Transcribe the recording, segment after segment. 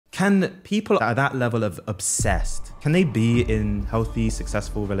Can people at that level of obsessed, can they be in healthy,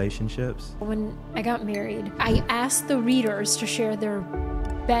 successful relationships? When I got married, I asked the readers to share their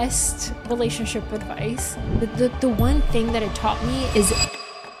best relationship advice. The one thing that it taught me is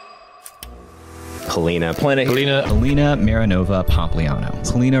Polina Marinova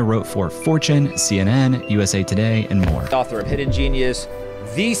Pompliano. Polina wrote for Fortune, CNN, USA Today, and more. Author of Hidden Genius,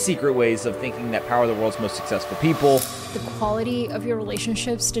 The Secret Ways of Thinking That Power the World's Most Successful People. the quality of your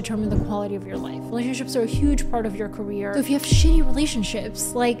relationships determine the quality of your life. Relationships are a huge part of your career. So if you have shitty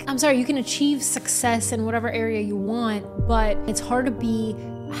relationships, I'm sorry, you can achieve success in whatever area you want, but it's hard to be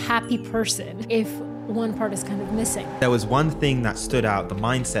a happy person if one part is kind of missing. There was one thing that stood out, the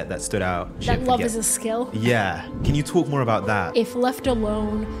mindset that stood out. That love is a skill. Yeah. Can you talk more about that? If left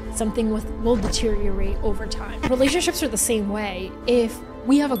alone, something will deteriorate over time. Relationships are the same way. If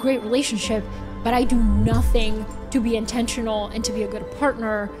we have a great relationship, but I do nothing to be intentional and to be a good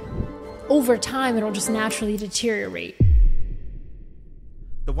partner, over time, it'll just naturally deteriorate.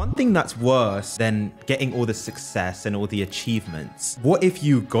 The one thing that's worse than getting all the success and all the achievements, what if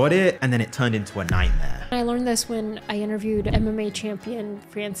you got it and then it turned into a nightmare? I learned this when I interviewed MMA champion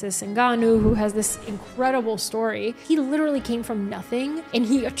Francis Ngannou, who has this incredible story. He literally came from nothing and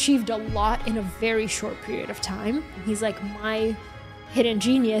he achieved a lot in a very short period of time. He's like, my hidden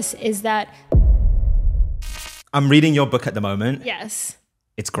genius is that... I'm reading your book at the moment. Yes.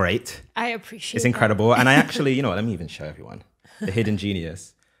 It's great. I appreciate it. It's incredible. And I actually, let me even show everyone. The Hidden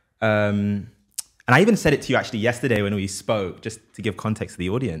Genius. And I even said it to you actually yesterday when we spoke, just to give context to the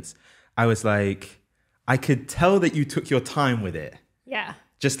audience. I was like, I could tell that you took your time with it. Yeah.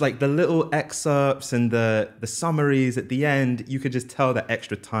 Just like the little excerpts and the summaries at the end, you could just tell that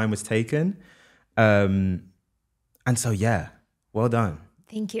extra time was taken. And so, yeah, well done.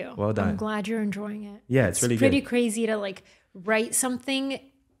 Thank you. Well done. I'm glad you're enjoying it. Yeah, it's really pretty good. crazy to write something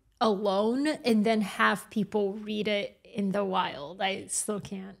alone and then have people read it in the wild. I still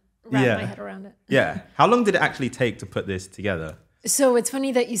can't wrap my head around it. Yeah. How long did it actually take to put this together? So it's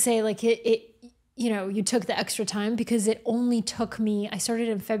funny that you say you took the extra time, because it only took me, I started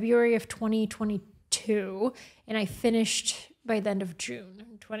in February of 2022 and I finished by the end of June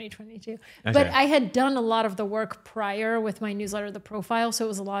 2022. Okay. But I had done a lot of the work prior with my newsletter, The Profile. So it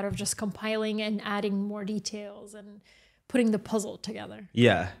was a lot of just compiling and adding more details and putting the puzzle together.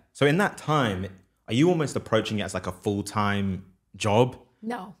 Yeah. So in that time, are you almost approaching it as like a full-time job?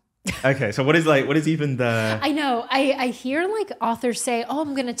 No. Okay. So what is even the... I know. I hear authors say, oh,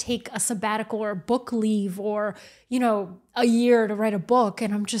 I'm going to take a sabbatical or a book leave or, a year to write a book.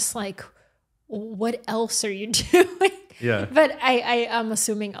 And I'm just like, what else are you doing? Yeah. But I am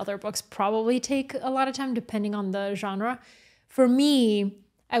assuming other books probably take a lot of time depending on the genre. For me,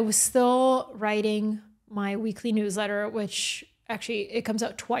 I was still writing my weekly newsletter, which actually it comes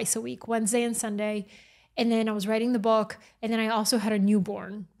out twice a week, Wednesday and Sunday. And then I was writing the book. And then I also had a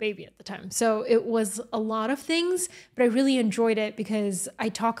newborn baby at the time. So it was a lot of things, but I really enjoyed it because I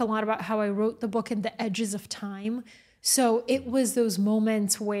talk a lot about how I wrote the book in the edges of time. So it was those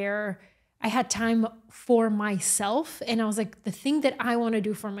moments where I had time for myself. And I was like, the thing that I want to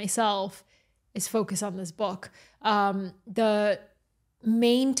do for myself is focus on this book. The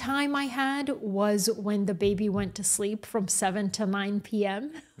main time I had was when the baby went to sleep from 7 to 9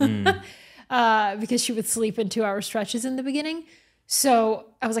 p.m. Because she would sleep in 2-hour stretches in the beginning. So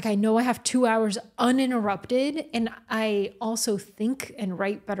I was like, I know I have 2 hours uninterrupted. And I also think and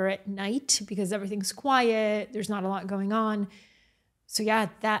write better at night because everything's quiet. There's not a lot going on. So yeah,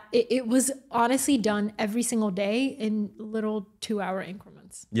 it was honestly done every single day in little 2-hour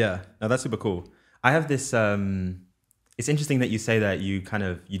increments. Yeah, no, that's super cool. I have this, it's interesting that you say that you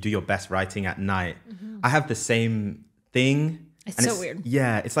do your best writing at night. Mm-hmm. I have the same thing. It's so weird.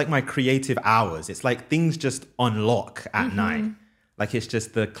 Yeah, it's like my creative hours. It's like things just unlock at night. Like it's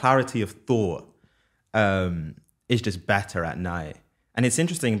just the clarity of thought is just better at night. And it's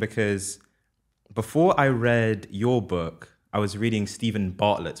interesting because before I read your book, I was reading Stephen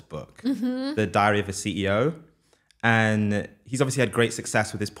Bartlett's book, The Diary of a CEO. And he's obviously had great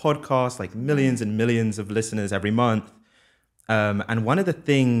success with his podcast, like millions and millions of listeners every month. And one of the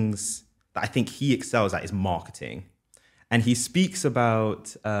things that I think he excels at is marketing. And he speaks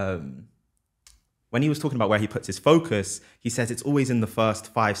about, when he was talking about where he puts his focus, he says it's always in the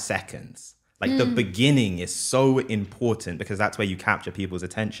first 5 seconds. Like the beginning is so important because that's where you capture people's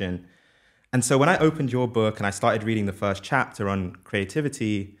attention. And so when I opened your book and I started reading the first chapter on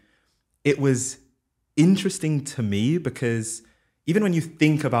creativity, it was interesting to me because even when you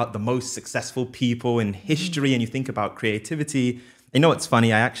think about the most successful people in history and you think about creativity, what's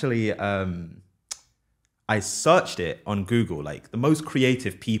funny? I actually, I I searched it on Google, like the most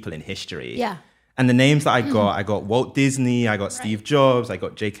creative people in history. Yeah. And the names that I got Walt Disney, I got Steve Jobs, I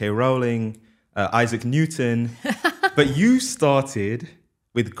got J.K. Rowling, Isaac Newton. But you started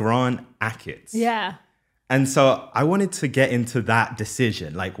with Grant Achatz. Yeah. And so I wanted to get into that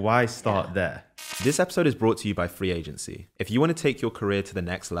decision. Like, why start there? This episode is brought to you by Free Agency. If you want to take your career to the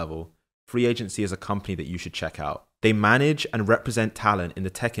next level, Free Agency is a company that you should check out. They manage and represent talent in the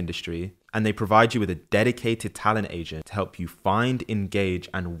tech industry, and they provide you with a dedicated talent agent to help you find, engage,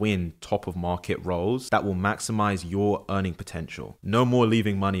 and win top of market roles that will maximize your earning potential. No more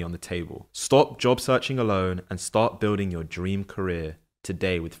leaving money on the table. Stop job searching alone and start building your dream career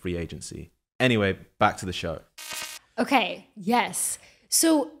today with Free Agency. Anyway, back to the show. Okay, yes.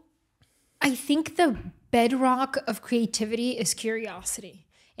 So I think the bedrock of creativity is curiosity.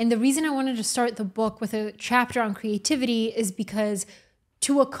 And the reason I wanted to start the book with a chapter on creativity is because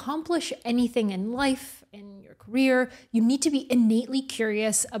to accomplish anything in life, in your career, you need to be innately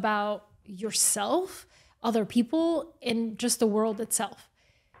curious about yourself, other people, and just the world itself.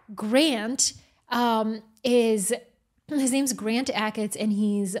 Grant his name's Grant Achatz, and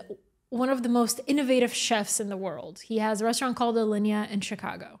he's one of the most innovative chefs in the world. He has a restaurant called Alinea in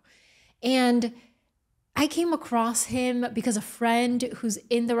Chicago. And I came across him because a friend who's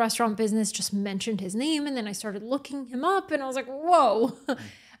in the restaurant business just mentioned his name, and then I started looking him up, and I was like, whoa.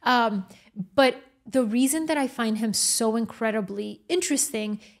 But the reason that I find him so incredibly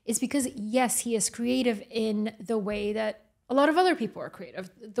interesting is because, yes, he is creative in the way that a lot of other people are creative,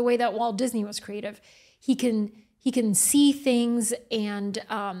 the way that Walt Disney was creative. He can see things and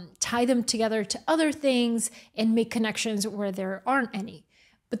tie them together to other things and make connections where there aren't any.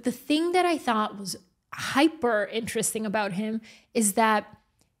 But the thing that I thought was hyper interesting about him is that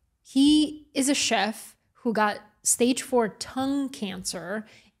he is a chef who got stage 4 tongue cancer,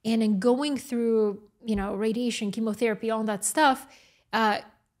 and in going through, radiation, chemotherapy, all that stuff,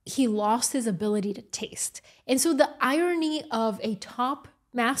 he lost his ability to taste. And so the irony of a top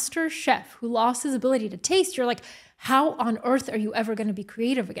master chef who lost his ability to taste, you're like, how on earth are you ever going to be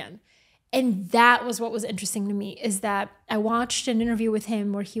creative again? And that was what was interesting to me, is that I watched an interview with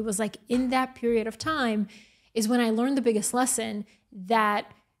him where he was like, in that period of time is when I learned the biggest lesson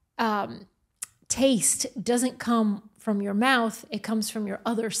that taste doesn't come from your mouth, it comes from your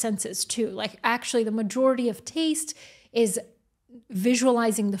other senses too. Like actually the majority of taste is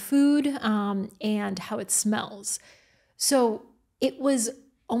visualizing the food and how it smells. So it was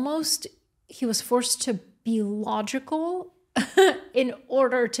almost, he was forced to be logical in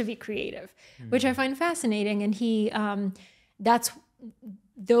order to be creative, which I find fascinating. And he, that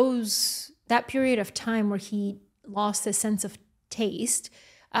period of time where he lost his sense of taste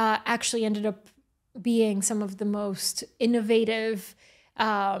actually ended up being some of the most innovative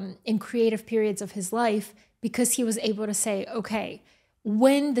and creative periods of his life, because he was able to say, okay,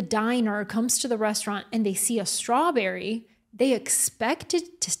 when the diner comes to the restaurant and they see a strawberry, they expect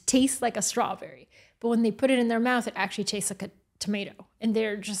it to taste like a strawberry. But when they put it in their mouth, it actually tastes like a tomato. And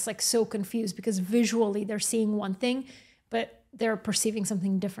they're just like so confused because visually they're seeing one thing, but they're perceiving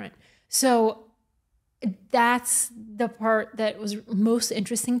something different. So that's the part that was most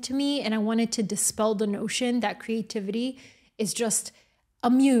interesting to me. And I wanted to dispel the notion that creativity is just a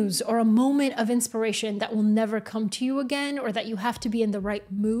muse or a moment of inspiration that will never come to you again, or that you have to be in the right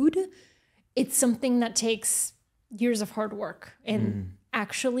mood. It's something that takes years of hard work and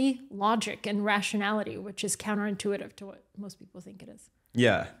actually logic and rationality, which is counterintuitive to what most people think it is.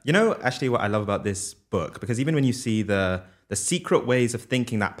 Yeah. Actually what I love about this book, because even when you see the secret ways of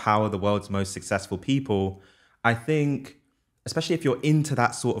thinking that power the world's most successful people, I think, especially if you're into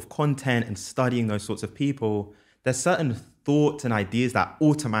that sort of content and studying those sorts of people, there's certain thoughts and ideas that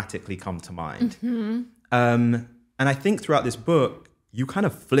automatically come to mind. And I think throughout this book, you kind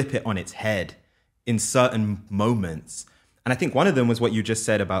of flip it on its head in certain moments. And I think one of them was what you just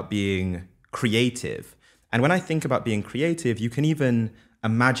said about being creative. And when I think about being creative, you can even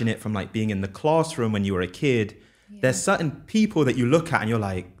imagine it from like being in the classroom when you were a kid. Yeah. There's certain people that you look at and you're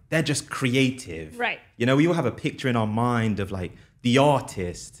like, they're just creative. Right. We all have a picture in our mind of like the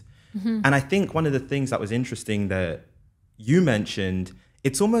artist. And I think one of the things that was interesting that you mentioned,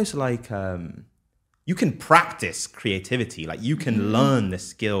 it's almost like you can practice creativity. Like you can learn the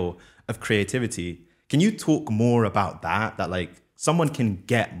skill of creativity. Can you talk more about that like someone can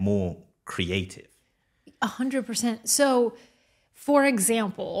get more creative? 100%. So, for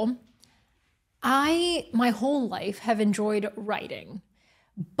example, my whole life have enjoyed writing,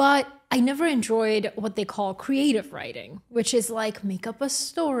 but I never enjoyed what they call creative writing, which is like make up a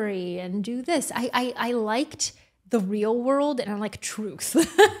story and do this. I liked the real world and I like truth.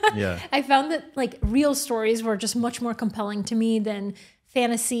 Yeah. I found that like real stories were just much more compelling to me than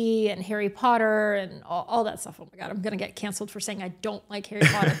fantasy and Harry Potter and all that stuff. Oh my God, I'm going to get canceled for saying I don't like Harry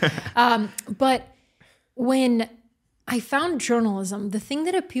Potter. But when I found journalism, the thing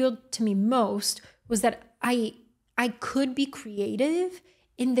that appealed to me most was that I could be creative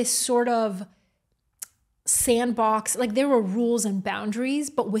in this sort of sandbox. Like there were rules and boundaries,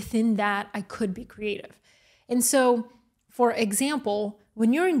 but within that I could be creative. And so, for example,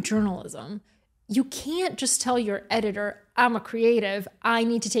 when you're in journalism, you can't just tell your editor, I'm a creative, I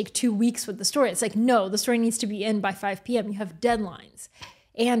need to take 2 weeks with the story. It's like, no, the story needs to be in by 5 p.m. You have deadlines.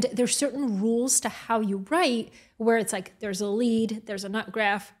 And there's certain rules to how you write where it's like there's a lead, there's a nut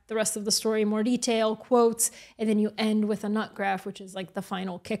graph, the rest of the story, more detail, quotes, and then you end with a nut graph, which is like the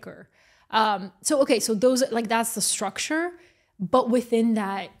final kicker. So those, like, that's the structure. But within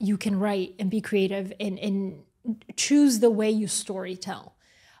that, you can write and be creative and choose the way you story tell.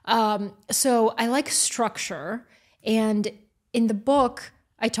 So I like structure. And in the book,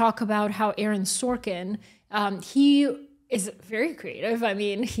 I talk about how Aaron Sorkin, he is very creative. I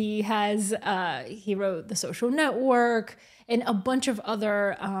mean, he wrote The Social Network and a bunch of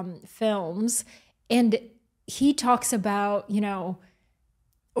other films. And he talks about,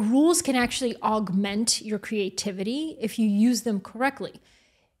 rules can actually augment your creativity if you use them correctly.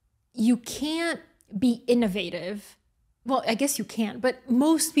 You can't be innovative. Well, I guess you can, but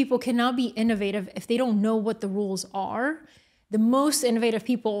most people cannot be innovative if they don't know what the rules are. The most innovative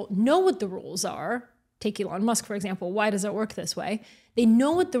people know what the rules are. Take Elon Musk, for example. Why does it work this way? They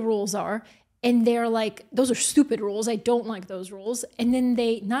know what the rules are, and they're like, those are stupid rules. I don't like those rules. And then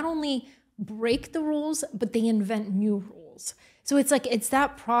they not only break the rules, but they invent new rules. So it's like, it's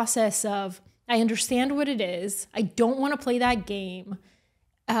that process of, I understand what it is. I don't want to play that game.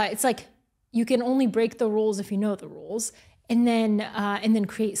 It's like, you can only break the rules if you know the rules, and then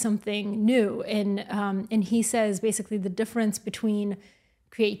create something new. And he says basically the difference between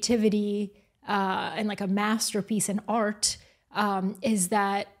creativity and like a masterpiece in art is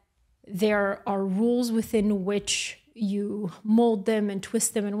that there are rules within which you mold them and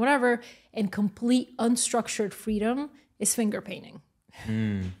twist them and whatever, and complete unstructured freedom is finger painting.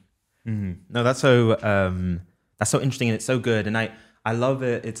 No, that's so interesting, and it's so good, and I love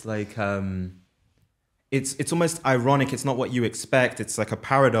it. It's like it's almost ironic. It's not what you expect. It's like a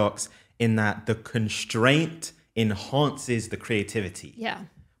paradox in that the constraint enhances the creativity. Yeah.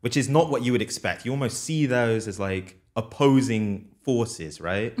 Which is not what you would expect. You almost see those as like opposing forces,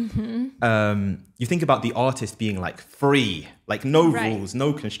 right? Mm-hmm. You think about the artist being like free, like no rules,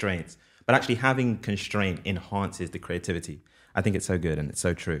 no constraints. But actually having constraint enhances the creativity. I think it's so good and it's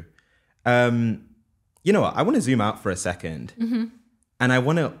so true. You know what? I want to zoom out for a second. Mm-hmm. And I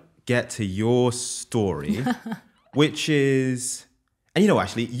want to get to your story, which is... And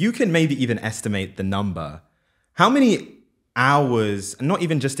actually, you can maybe even estimate the number. How many hours, and not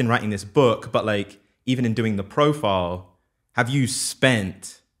even just in writing this book, but like even in doing the profile, have you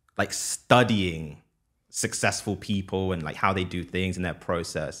spent like studying successful people and like how they do things and their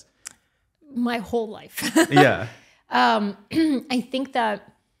process? My whole life. Yeah. I think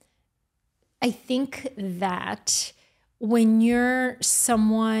that when you're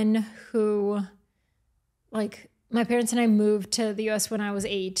someone who, like, my parents and I moved to the US when I was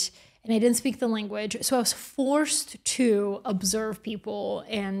 8, and I didn't speak the language. So I was forced to observe people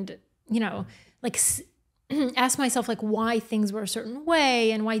and, like ask myself like why things were a certain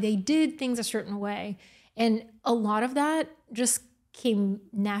way and why they did things a certain way. And a lot of that just came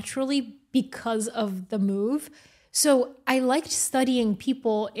naturally because of the move. So I liked studying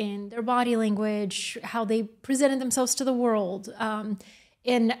people in their body language, how they presented themselves to the world.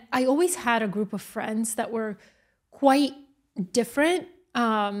 And I always had a group of friends that were quite different.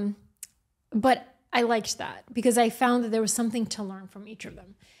 But I liked that because I found that there was something to learn from each of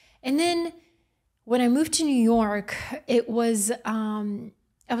them. And then when I moved to New York, it was,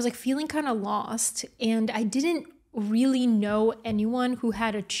 I was like feeling kind of lost, and I didn't really know anyone who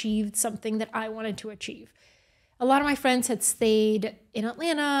had achieved something that I wanted to achieve. A lot of my friends had stayed in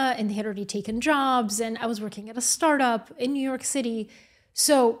Atlanta and they had already taken jobs, and I was working at a startup in New York City.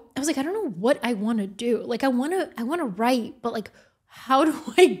 So I was like, I don't know what I want to do. Like I want to write, but like, how do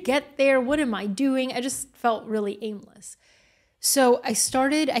I get there? What am I doing? I just felt really aimless. So I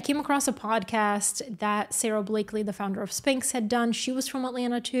came across a podcast that Sarah Blakely, the founder of Spanx, had done. She was from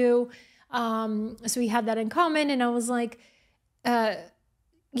Atlanta too. So we had that in common. And I was like,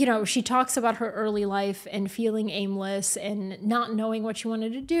 she talks about her early life and feeling aimless and not knowing what she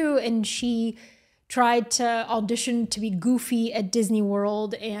wanted to do. And she tried to audition to be Goofy at Disney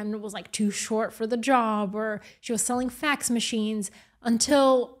World and was like too short for the job, or she was selling fax machines,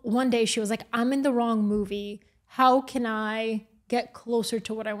 until one day she was like, I'm in the wrong movie. How can I get closer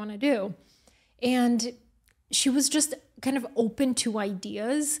to what I want to do? And she was just kind of open to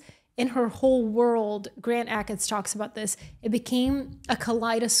ideas. In her whole world, Grant Achatz talks about this, it became a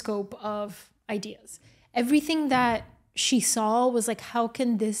kaleidoscope of ideas. Everything that she saw was like, how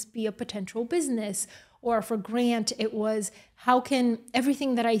can this be a potential business? Or for Grant, it was, how can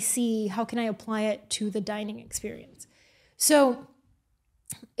everything that I see, how can I apply it to the dining experience? So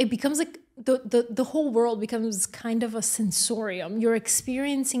it becomes like the whole world becomes kind of a sensorium. You're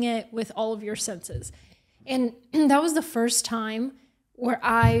experiencing it with all of your senses. And that was the first time where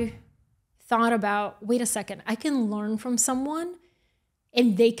I thought about, wait a second, I can learn from someone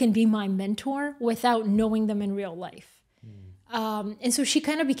and they can be my mentor without knowing them in real life. And so she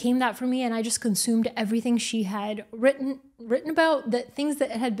kind of became that for me, and I just consumed everything she had written about, the things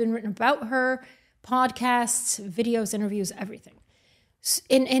that had been written about her, podcasts, videos, interviews, everything.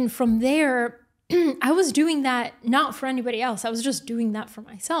 And from there, I was doing that not for anybody else. I was just doing that for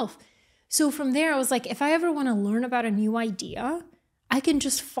myself. So from there, I was like, if I ever want to learn about a new idea, I can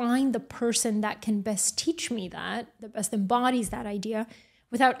just find the person that can best teach me that best embodies that idea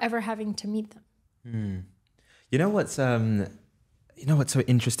without ever having to meet them. You know what's so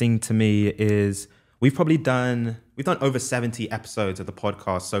interesting to me is we've done over 70 episodes of the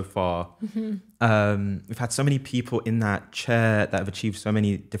podcast so far. We've had so many people in that chair that have achieved so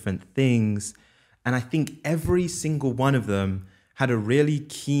many different things. And I think every single one of them had a really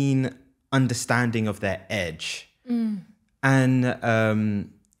keen understanding of their edge. And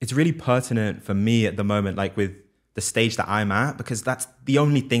it's really pertinent for me at the moment, like with the stage that I'm at, because that's the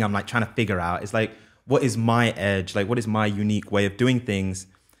only thing I'm like trying to figure out is like, what is my edge? Like, what is my unique way of doing things?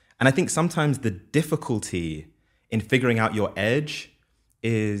 And I think sometimes the difficulty in figuring out your edge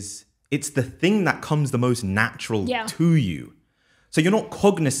is it's the thing that comes the most natural to you. So you're not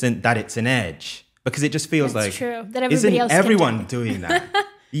cognizant that it's an edge because it just feels That's like, true. That everybody isn't else everyone doing that?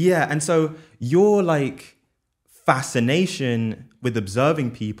 Yeah. And so your like fascination with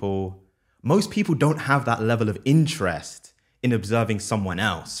observing people, most people don't have that level of interest in observing someone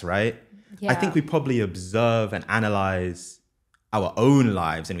else, right? I think we probably observe and analyze our own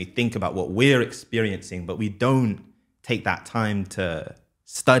lives and we think about what we're experiencing, but we don't take that time to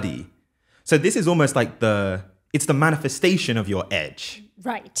study. So this is almost like it's the manifestation of your edge.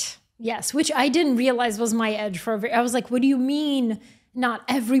 Right. Yes. Which I didn't realize was my edge I was like, what do you mean not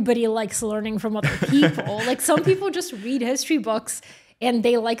everybody likes learning from other people? Like some people just read history books and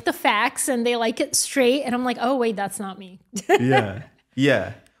they like the facts and they like it straight. And I'm like, oh, wait, that's not me.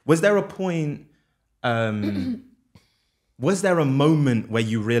 Yeah. Was there a point, was there a moment where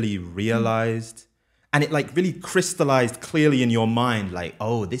you really realized and it like really crystallized clearly in your mind, like,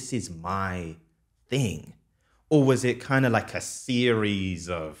 oh, this is my thing? Or was it kind of like a series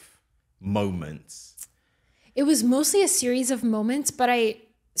of moments? It was mostly a series of moments, but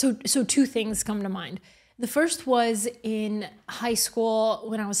so two things come to mind. The first was in high school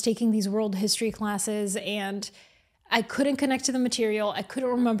when I was taking these world history classes and I couldn't connect to the material. I couldn't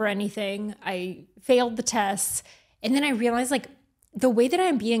remember anything. I failed the tests. And then I realized like the way that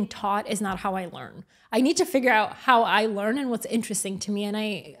I'm being taught is not how I learn. I need to figure out how I learn and what's interesting to me. And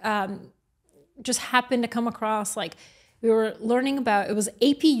I just happened to come across like we were learning about, it was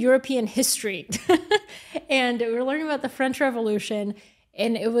AP European history. And we were learning about the French Revolution.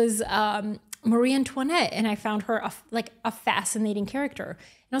 And it was Marie Antoinette. And I found her a fascinating character.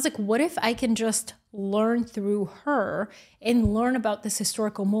 And I was like, what if I can just learn through her and learn about this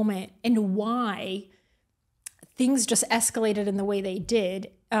historical moment and why things just escalated in the way they did,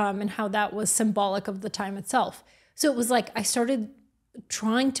 and how that was symbolic of the time itself. So it was like I started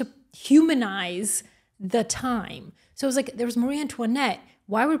trying to humanize the time. So it was like there was Marie Antoinette.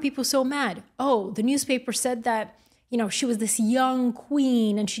 Why were people so mad? Oh, the newspaper said that, she was this young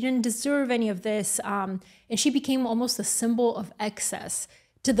queen and she didn't deserve any of this. And she became almost a symbol of excess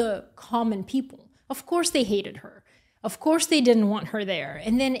to the common people. Of course they hated her. Of course they didn't want her there.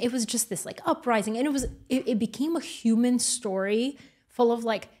 And then it was just this like uprising. And it became a human story full of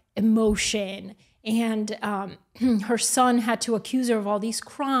like emotion. And her son had to accuse her of all these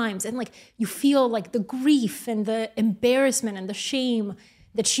crimes. And like you feel like the grief and the embarrassment and the shame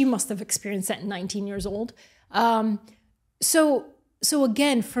that she must have experienced at 19 years old. So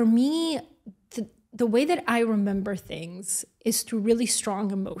again, for me, the way that I remember things is through really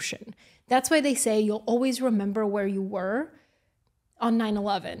strong emotion. That's why they say you'll always remember where you were on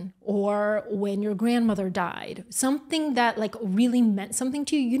 9/11 or when your grandmother died, something that like really meant something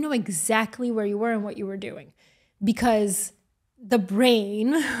to you, you know exactly where you were and what you were doing, because the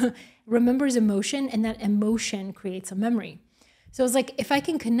brain remembers emotion, and that emotion creates a memory. So it's like, if I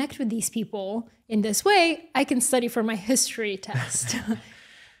can connect with these people in this way, I can study for my history test.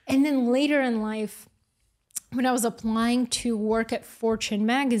 And then later in life, when I was applying to work at Fortune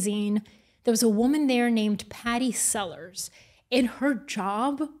magazine, there was a woman there named Patty Sellers. And her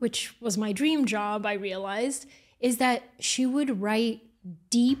job, which was my dream job, I realized, is that she would write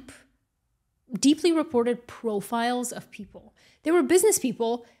deeply reported profiles of people. They were business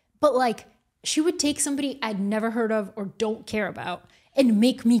people, but like she would take somebody I'd never heard of or don't care about and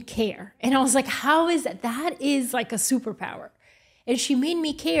make me care. And I was like, how is that? That is like a superpower. And she made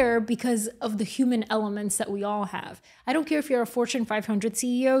me care because of the human elements that we all have. I don't care if you're a Fortune 500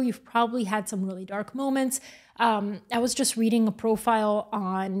 CEO, you've probably had some really dark moments. I was just reading a profile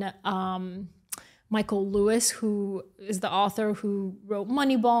on Michael Lewis, who is the author who wrote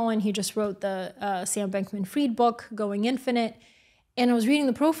Moneyball, and he just wrote the Sam Bankman-Fried book, Going Infinite. And I was reading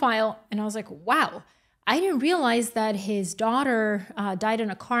the profile, and I was like, wow, I didn't realize that his daughter died in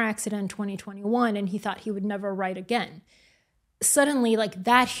a car accident in 2021, and he thought he would never write again. Suddenly, like,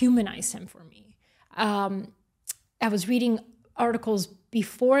 that humanized him for me. I was reading articles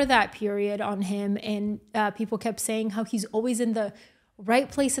before that period on him, and people kept saying how he's always in the right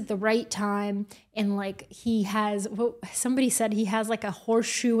place at the right time, and like he has, well, somebody said he has like a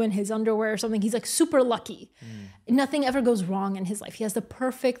horseshoe in his underwear or something. He's like super lucky. Nothing ever goes wrong in his life. He has the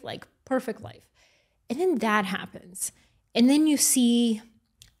perfect life. And then that happens. And then you see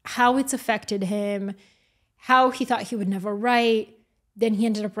how it's affected him, how he thought he would never write. Then he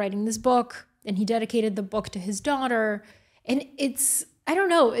ended up writing this book, and he dedicated the book to his daughter. And it's, I don't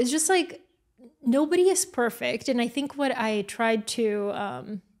know, it's just like, nobody is perfect. And I think what I tried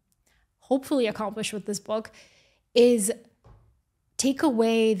to hopefully accomplish with this book is take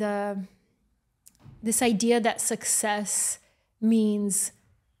away this idea that success means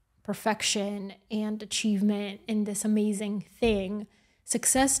perfection and achievement and this amazing thing.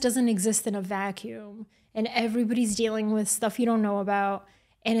 Success doesn't exist in a vacuum, and everybody's dealing with stuff you don't know about.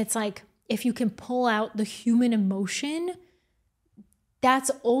 And it's like, if you can pull out the human emotion, that's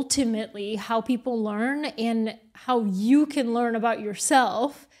ultimately how people learn, and how you can learn about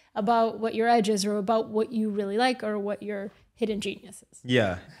yourself, about what your edge is, or about what you really like, or what your hidden genius is.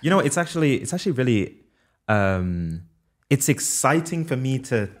 Yeah. You know, it's actually really, it's exciting for me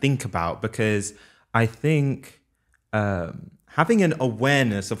to think about, because I think having an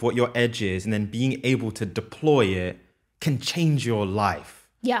awareness of what your edge is and then being able to deploy it can change your life.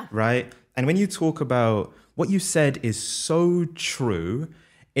 Yeah. Right? And when you talk about what you said is so true,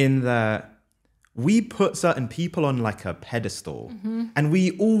 in that we put certain people on like a pedestal, and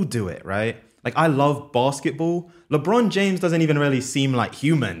we all do it, right? Like, I love basketball. LeBron James doesn't even really seem like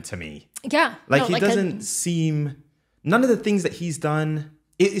human to me. Yeah. Like, he doesn't seem, none of the things that he's done,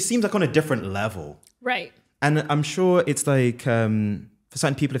 it seems like on a different level. Right. And I'm sure it's like, for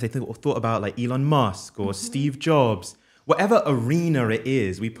certain people, if they thought about like Elon Musk or Steve Jobs, whatever arena it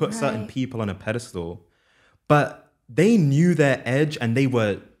is, we put certain people on a pedestal. But they knew their edge, and they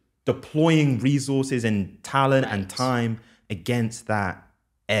were deploying resources and talent and time against that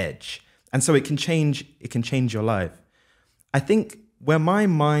edge. And so it can change your life. I think where my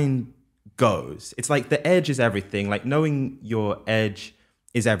mind goes, it's like the edge is everything. Like, knowing your edge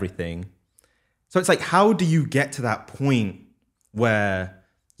is everything. So it's like, how do you get to that point where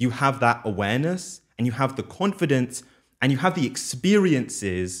you have that awareness, and you have the confidence, and you have the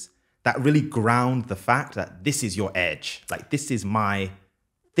experiences that really ground the fact that this is your edge, like, this is my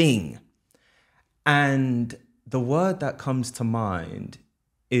thing? And the word that comes to mind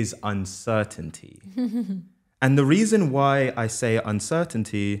is uncertainty. And the reason why I say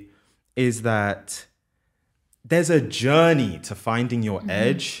uncertainty is that there's a journey to finding your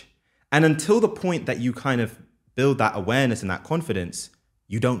edge. And until the point that you kind of build that awareness and that confidence,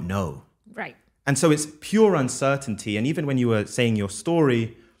 you don't know. Right. And so it's pure uncertainty. And even when you were saying your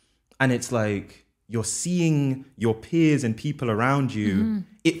story, and it's like you're seeing your peers and people around you,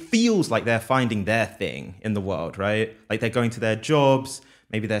 it feels like they're finding their thing in the world, right? Like, they're going to their jobs,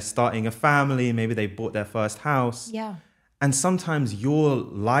 maybe they're starting a family, maybe they bought their first house. Yeah. And sometimes your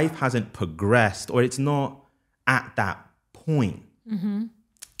life hasn't progressed, or it's not at that point.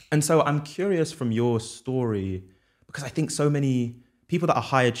 And so I'm curious from your story, because I think so many people that are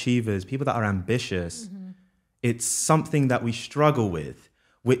high achievers, people that are ambitious, it's something that we struggle with,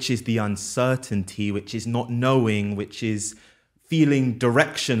 which is the uncertainty, which is not knowing, which is feeling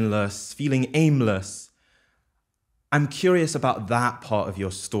directionless, feeling aimless. I'm curious about that part of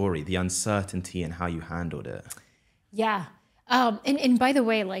your story, the uncertainty and how you handled it. Yeah. And by the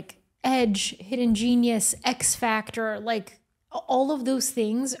way, like Edge, Hidden Genius, X Factor, like all of those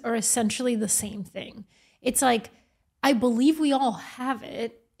things are essentially the same thing. It's like, I believe we all have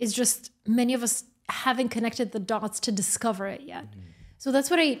it. It's just many of us haven't connected the dots to discover it yet. So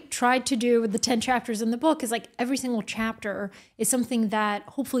that's what I tried to do with the 10 chapters in the book, is like every single chapter is something that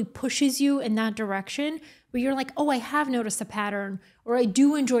hopefully pushes you in that direction where you're like, oh, I have noticed a pattern, or I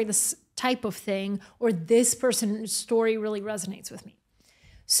do enjoy this type of thing, or this person's story really resonates with me.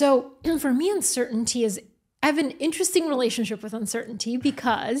 So for me, uncertainty is, I have an interesting relationship with uncertainty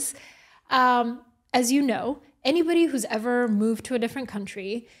because, as you know, anybody who's ever moved to a different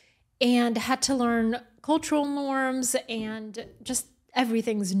country and had to learn cultural norms and just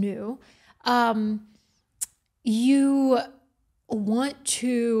everything's new, you want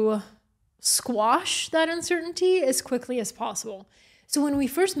to squash that uncertainty as quickly as possible. So when we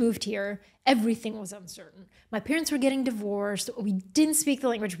first moved here, everything was uncertain. My parents were getting divorced. We didn't speak the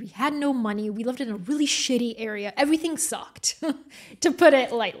language. We had no money. We lived in a really shitty area. Everything sucked, to put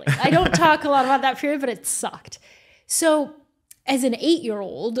it lightly. I don't talk a lot about that period, but it sucked. So as an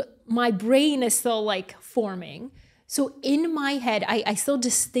 8-year-old, my brain is still like forming. So in my head, I still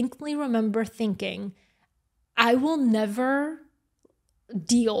distinctly remember thinking, I will never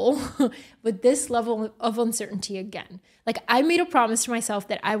deal with this level of uncertainty again. Like, I made a promise to myself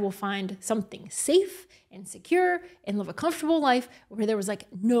that I will find something safe and secure and live a comfortable life where there was like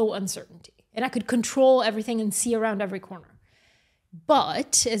no uncertainty and I could control everything and see around every corner.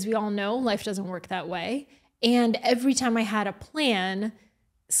 But as we all know, life doesn't work that way. And every time I had a plan,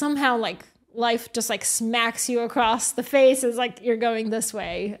 somehow like life just like smacks you across the face as like you're going this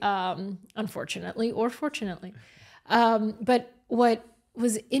way, unfortunately or fortunately. But what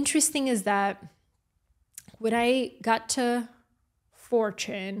was interesting is that when I got to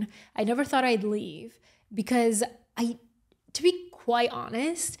Fortune, I never thought I'd leave because to be quite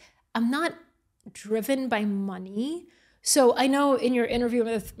honest, I'm not driven by money. So I know in your interview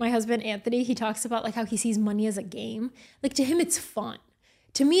with my husband, Anthony, he talks about like how he sees money as a game. Like to him, it's fun.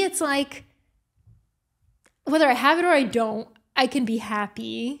 To me, it's like, whether I have it or I don't, I can be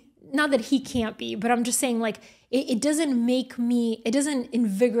happy. Not that he can't be, but I'm just saying like, it doesn't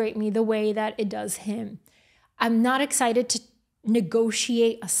invigorate me the way that it does him. I'm not excited to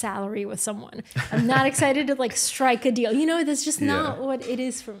negotiate a salary with someone. I'm not excited to like strike a deal. You know, that's just not what it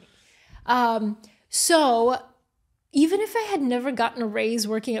is for me. So even if I had never gotten a raise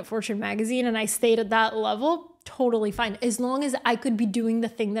working at Fortune magazine and I stayed at that level, totally fine. As long as I could be doing the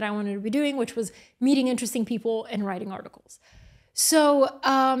thing that I wanted to be doing, which was meeting interesting people and writing articles. So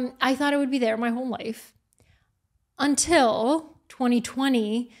I thought I would be there my whole life until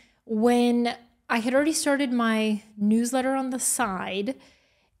 2020, when I had already started my newsletter on the side.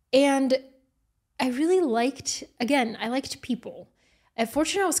 And I really liked people. At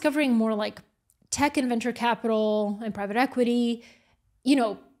Fortune, I was covering more like tech and venture capital and private equity. You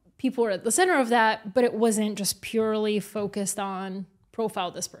know, people were at the center of that, but it wasn't just purely focused on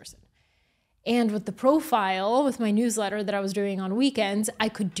profile this person. And with the profile, with my newsletter that I was doing on weekends, I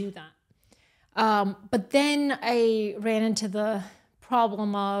could do that. But then I ran into the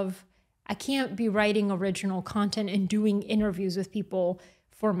problem of I can't be writing original content and doing interviews with people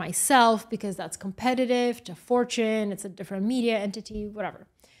for myself because that's competitive to Fortune. It's a different media entity, whatever.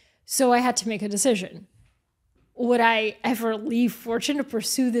 So I had to make a decision. Would I ever leave Fortune to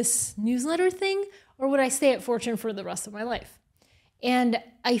pursue this newsletter thing, or would I stay at Fortune for the rest of my life? And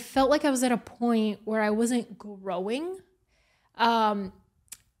I felt like I was at a point where I wasn't growing. And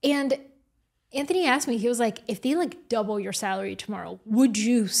Anthony asked me, he was like, if they like double your salary tomorrow, would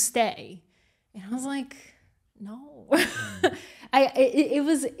you stay? And I was like, no.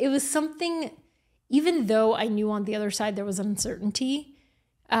 It was something, even though I knew on the other side there was uncertainty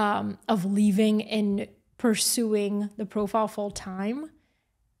of leaving and pursuing the profile full time,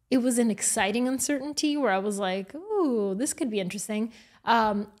 it was an exciting uncertainty where I was like, ooh, this could be interesting.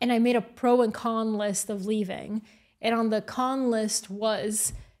 And I made a pro and con list of leaving. And on the con list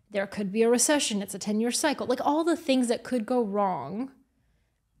was, there could be a recession. It's a 10-year cycle. Like all the things that could go wrong.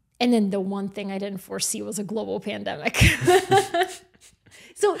 And then the one thing I didn't foresee was a global pandemic.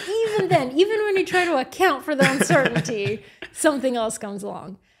 So even then, even when you try to account for the uncertainty, something else comes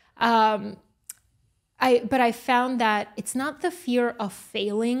along. But I found that it's not the fear of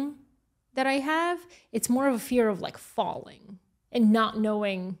failing that I have. It's more of a fear of like falling and not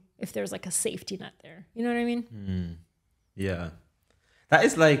knowing if there's like a safety net there. You know what I mean? Yeah. That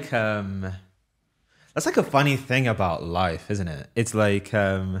is like, that's like a funny thing about life, isn't it? It's like,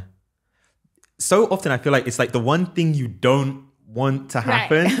 so often I feel like it's like the one thing you don't want to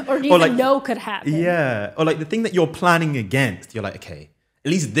happen. Right. Or do you even know could happen. Yeah. Or like the thing that you're planning against, you're like, okay, at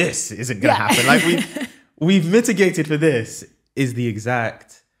least this isn't going to happen. Like we've mitigated for this is the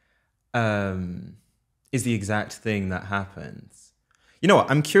exact thing that happens. You know what?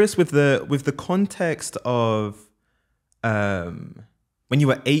 I'm curious with the context of when you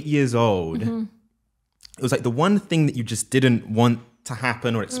were 8 years old, it was like the one thing that you just didn't want to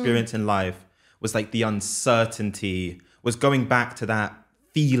happen or experience in life was like the uncertainty, was going back to that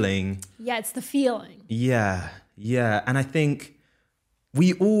feeling. Yeah, it's the feeling. Yeah. And I think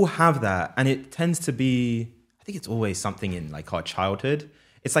we all have that. And it tends to be, I think it's always something in like our childhood.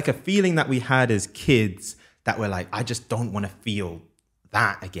 It's like a feeling that we had as kids that we're like, I just don't want to feel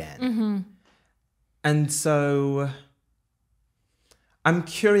that again. And so I'm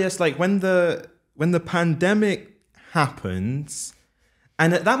curious, like when the pandemic happens,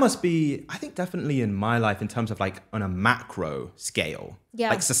 and that must be, I think definitely in my life in terms of like on a macro scale,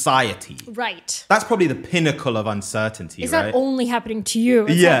 like society. Right. That's probably the pinnacle of uncertainty, It's right? not only happening to you,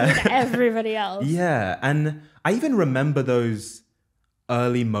 it's happening to everybody else. Yeah. And I even remember those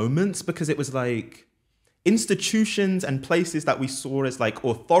early moments because it was like institutions and places that we saw as like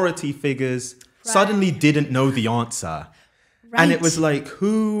authority figures suddenly didn't know the answer. Right. And it was like,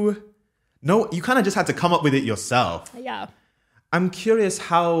 you kind of just had to come up with it yourself. Yeah. I'm curious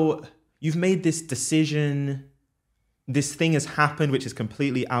how you've made this decision, this thing has happened, which is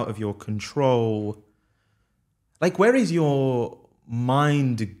completely out of your control. Like, where is your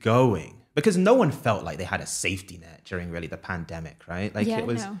mind going? Because no one felt like they had a safety net during really the pandemic, right? Like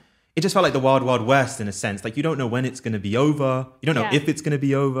it just felt like the wild, wild west in a sense. Like you don't know when it's going to be over. You don't know if it's going to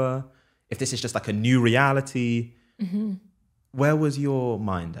be over, if this is just like a new reality. Where was your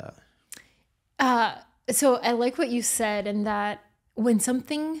mind at? So I like what you said in that when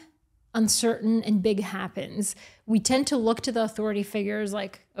something uncertain and big happens, we tend to look to the authority figures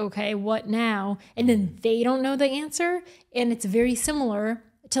like, okay, what now? And then they don't know the answer. And it's very similar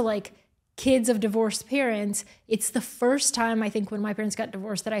to like kids of divorced parents. It's the first time I think when my parents got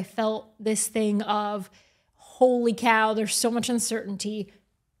divorced that I felt this thing of, holy cow, there's so much uncertainty.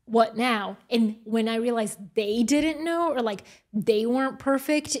 What now? And when I realized they didn't know or like they weren't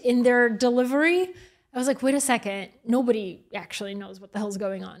perfect in their delivery, I was like, wait a second, nobody actually knows what the hell's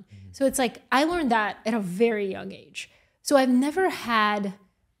going on. So it's like, I learned that at a very young age. So I've never had,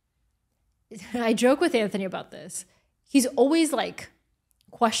 I joke with Anthony about this. He's always like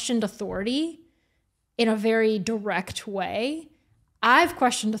questioned authority in a very direct way. I've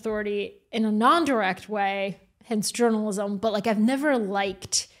questioned authority in a non-direct way, hence journalism, but like I've never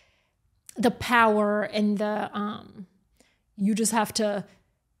liked the power and the, you just have to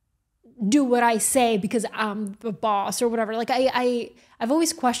do what I say because I'm the boss or whatever. Like I've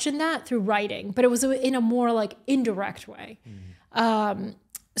always questioned that through writing, but it was in a more like indirect way.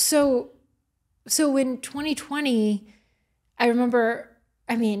 So in 2020, I remember,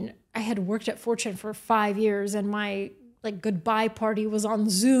 I had worked at Fortune for 5 years and my like goodbye party was on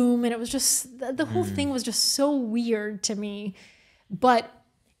Zoom and it was just, the whole thing was just so weird to me. But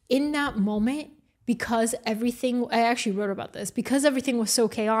in that moment, because everything, I actually wrote about this, because everything was so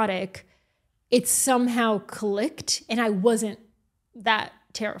chaotic, it somehow clicked and I wasn't that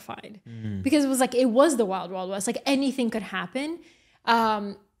terrified because it was like, it was the wild, wild west, like anything could happen.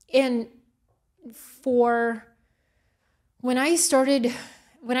 And for when I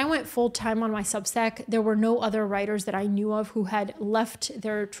went full time on my Substack, there were no other writers that I knew of who had left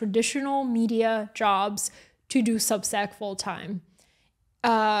their traditional media jobs to do Substack full time.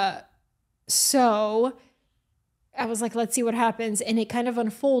 So I was like, let's see what happens. And it kind of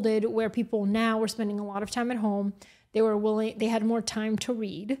unfolded where people now were spending a lot of time at home. They had more time to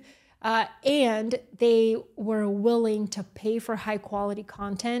read. And they were willing to pay for high quality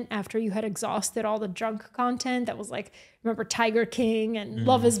content after you had exhausted all the junk content that was like, remember Tiger King and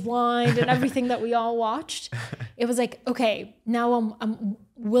Love is Blind and everything that we all watched. It was like, okay, now I'm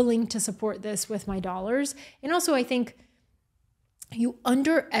willing to support this with my dollars. And also I think you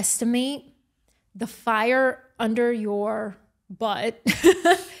underestimate the fire under your butt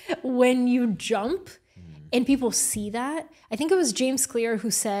when you jump. And people see that. I think it was James Clear who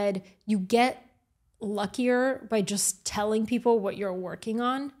said, you get luckier by just telling people what you're working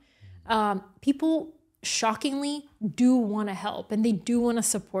on. People shockingly do want to help and they do want to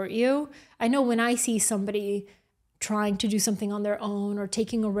support you. I know when I see somebody trying to do something on their own or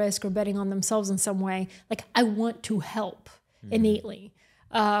taking a risk or betting on themselves in some way, like I want to help innately.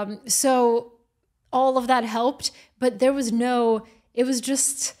 So all of that helped, but there was it was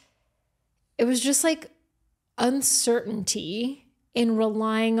just like uncertainty in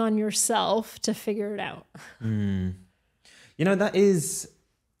relying on yourself to figure it out. You know,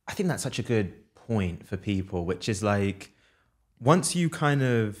 I think that's such a good point for people, which is like, once you kind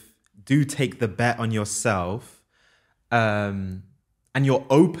of do take the bet on yourself, and you're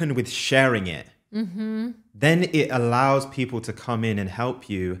open with sharing it, then it allows people to come in and help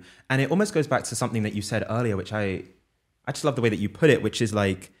you. And it almost goes back to something that you said earlier, which I just love the way that you put it, which is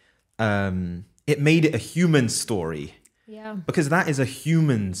like, it made it a human story. Yeah. Because that is a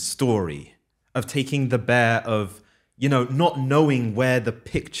human story of taking the bet of, you know, not knowing where the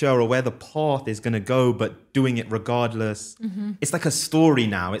picture or where the path is going to go, but doing it regardless. It's like a story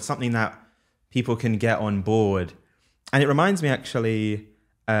now. It's something that people can get on board. And it reminds me, actually,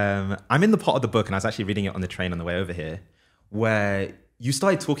 I'm in the part of the book, and I was actually reading it on the train on the way over here, where you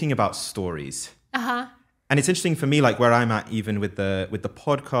started talking about stories. And it's interesting for me, like where I'm at, even with the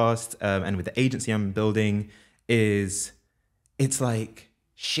podcast and with the agency I'm building, is it's like,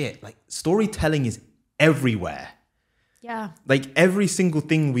 shit, like storytelling is everywhere. Yeah. Like every single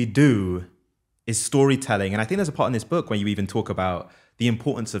thing we do is storytelling. And I think there's a part in this book where you even talk about the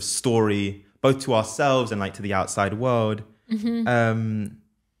importance of story, both to ourselves and like to the outside world. Can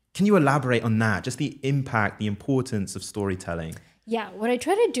you elaborate on that? Just the impact, the importance of storytelling. Yeah. What I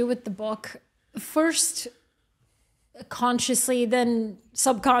try to do with the book, first consciously, then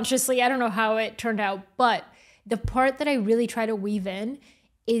subconsciously, I don't know how it turned out, but the part that I really try to weave in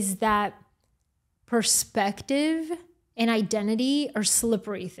is that perspective and identity are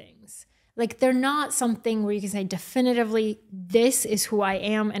slippery things. Like they're not something where you can say definitively, this is who I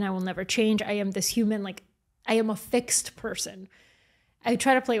am and I will never change. I am this human, like I am a fixed person. I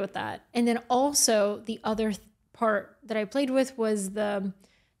try to play with that. And then also the other part that I played with was the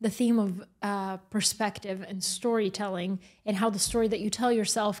theme of perspective and storytelling, and how the story that you tell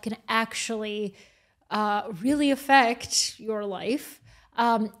yourself can actually really affect your life.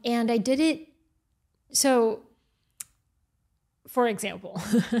 And I did it. So, for example,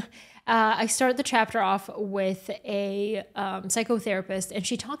 I start the chapter off with a psychotherapist, and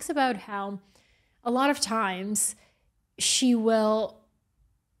she talks about how a lot of times she will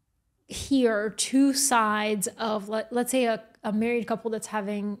hear two sides of, let's say, a married couple that's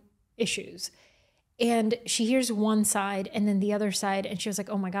having issues. And she hears one side and then the other side, and she was like,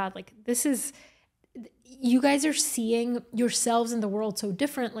 oh my God, like this is, you guys are seeing yourselves in the world so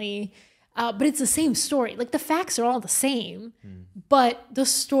differently, but it's the same story. Like the facts are all the same, but the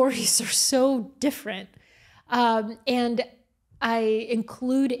stories are so different. And I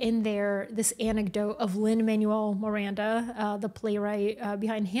include in there this anecdote of Lin-Manuel Miranda, the playwright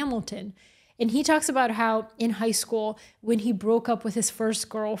behind Hamilton. And he talks about how in high school, when he broke up with his first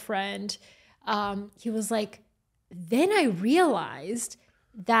girlfriend, he was like, then I realized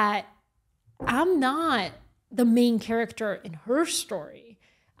that I'm not the main character in her story.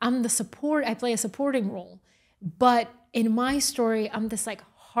 I'm the support, I play a supporting role. But in my story, I'm this like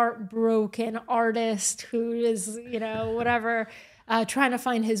heartbroken artist who is, you know, whatever, trying to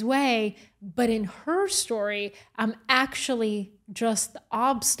find his way. But in her story, I'm actually just the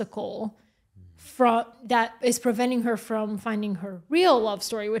obstacle from that is preventing her from finding her real love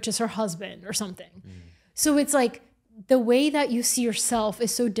story, which is her husband or something. So it's like the way that you see yourself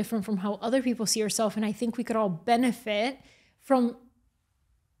is so different from how other people see yourself. And I think we could all benefit from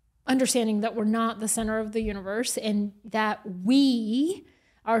understanding that we're not the center of the universe, and that we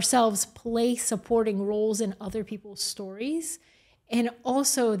ourselves play supporting roles in other people's stories. And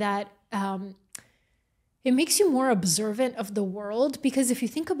also that it makes you more observant of the world, because if you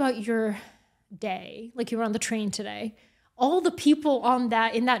think about your day, like you were on the train today, all the people on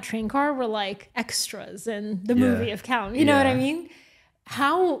that in that train car were like extras in the movie of Count. You know what I mean?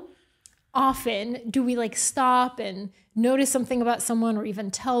 How often do we like stop and notice something about someone, or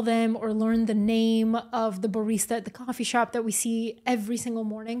even tell them, or learn the name of the barista at the coffee shop that we see every single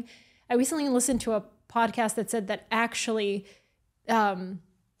morning? I recently listened to a podcast that said that actually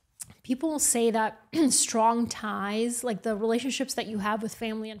people say that strong ties, like the relationships that you have with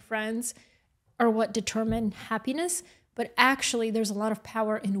family and friends, are what determine happiness. But actually, there's a lot of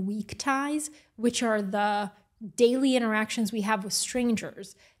power in weak ties, which are the daily interactions we have with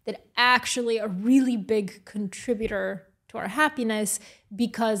strangers, that actually a really big contributor to our happiness,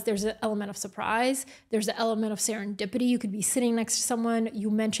 because there's an element of surprise. There's an element of serendipity. You could be sitting next to someone. You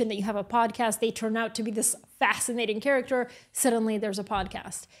mentioned that you have a podcast. They turn out to be this fascinating character. Suddenly there's a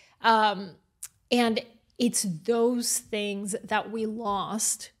podcast. And it's those things that we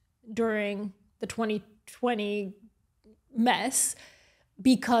lost during the 2020 mess,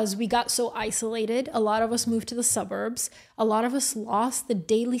 because we got so isolated. A lot of us moved to the suburbs. A lot of us lost the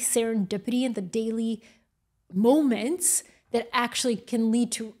daily serendipity and the daily moments that actually can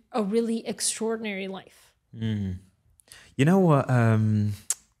lead to a really extraordinary life. You know what?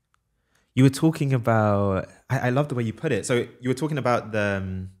 You were talking about. I love the way you put it. So you were talking about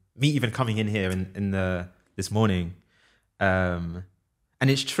the me even coming in here in the this morning, and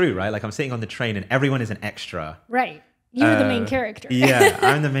it's true, right? Like I'm sitting on the train and everyone is an extra. Right. You're the main character. Yeah,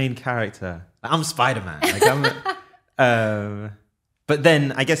 I'm the main character. I'm Spider-Man. Like but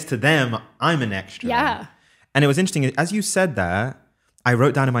then I guess to them, I'm an extra. Yeah. And it was interesting. As you said that, I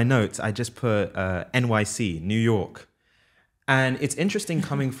wrote down in my notes, I just put NYC, New York. And it's interesting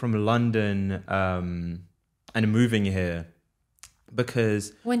coming from London and moving here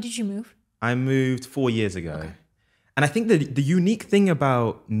because... When did you move? I moved 4 years ago. Okay. And I think the unique thing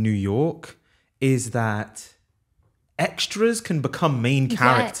about New York is that extras can become main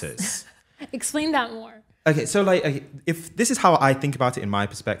characters. Yes. Explain that more. Okay, so like if this is how I think about it in my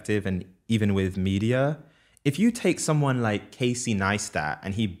perspective and even with media, if you take someone like Casey Neistat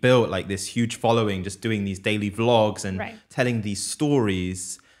and he built like this huge following just doing these daily vlogs and telling these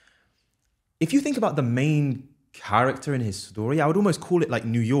stories, if you think about the main character in his story, I would almost call it like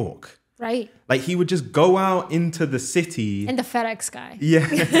New York. Right. Like he would just go out into the city. And the FedEx guy.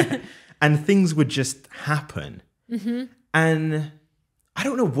 Yeah. And things would just happen. Mm-hmm. And I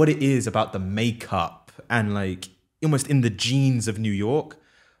don't know what it is about the makeup and like almost in the genes of New York,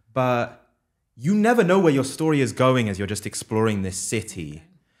 but you never know where your story is going as you're just exploring this city.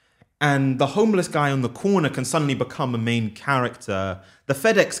 And the homeless guy on the corner can suddenly become a main character. The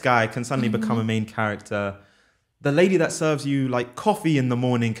FedEx guy can suddenly become a main character. The lady that serves you like coffee in the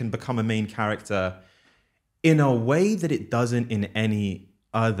morning can become a main character in a way that it doesn't in any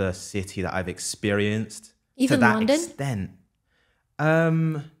other city that I've experienced. Even to that London? Extent.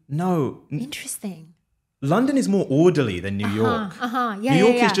 No. Interesting. London is more orderly than New York. Yeah, New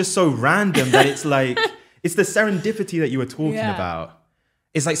York is just so random that it's like, it's the serendipity that you were talking about.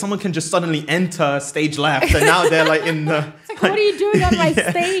 It's like someone can just suddenly enter stage left and now they're like in the... It's like, what are you doing on my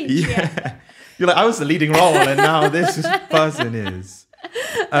stage? Yeah. You're like, I was the leading role and now this person is.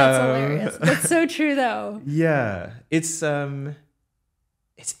 That's hilarious. That's so true though. Yeah. It's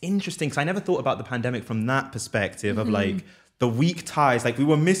interesting because I never thought about the pandemic from that perspective of like the weak ties. Like we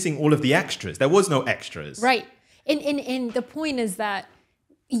were missing all of the extras. There was no extras. Right. And the point is that,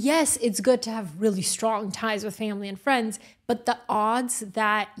 yes, it's good to have really strong ties with family and friends, but the odds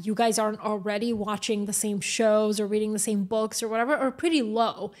that you guys aren't already watching the same shows or reading the same books or whatever are pretty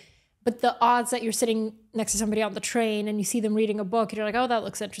low. But the odds that you're sitting next to somebody on the train and you see them reading a book and you're like, oh, that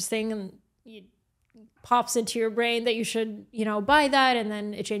looks interesting. And it pops into your brain that you should, buy that. And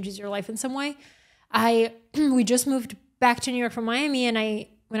then it changes your life in some way. We just moved back to New York from Miami. And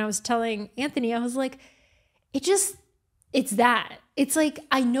when I was telling Anthony, I was like, it's that. It's like,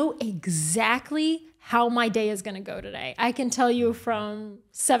 I know exactly how my day is going to go today. I can tell you from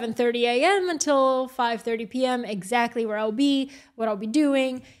 7:30 a.m. until 5:30 p.m. exactly where I'll be, what I'll be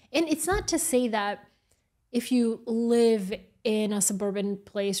doing. And it's not to say that if you live in a suburban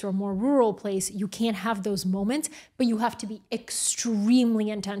place or a more rural place, you can't have those moments, but you have to be extremely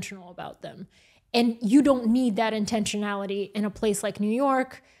intentional about them. And you don't need that intentionality in a place like New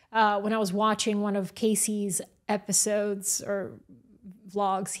York. When I was watching one of Casey's episodes or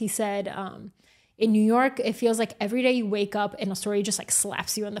vlogs, he said, in New York, it feels like every day you wake up and a story just like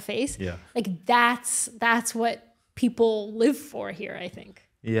slaps you in the face. Yeah. Like that's what people live for here, I think.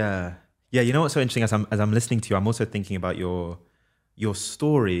 Yeah. Yeah, you know what's so interesting as I'm listening to you, I'm also thinking about your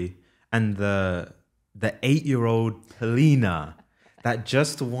story and the 8-year-old Polina that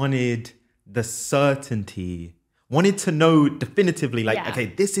just wanted the certainty, wanted to know definitively, like, okay,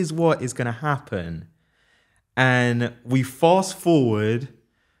 this is what is going to happen. And we fast forward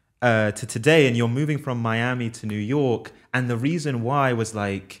to today and you're moving from Miami to New York. And the reason why was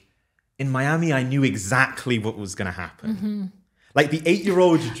like, in Miami, I knew exactly what was going to happen. Mm-hmm. Like the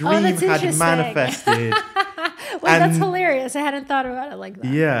 8-year-old's dream had manifested. Well, that's hilarious. I hadn't thought about it like that.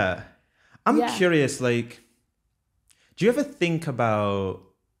 Yeah. I'm curious, like, do you ever think about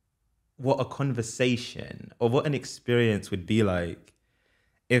what a conversation or what an experience would be like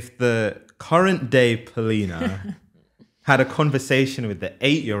if the current day Polina had a conversation with the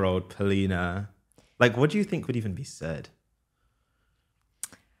 8-year-old Polina? Like, what do you think would even be said?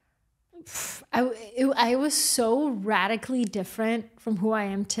 I was so radically different from who I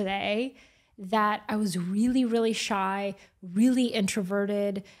am today that I was really, really shy, really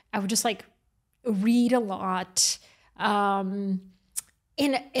introverted. I would just like read a lot. And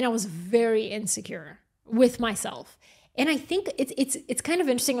I was very insecure with myself. And I think it's kind of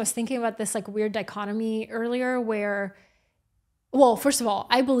interesting. I was thinking about this like weird dichotomy earlier where, well, first of all,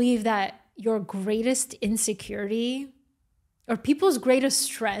 I believe that your greatest insecurity or people's greatest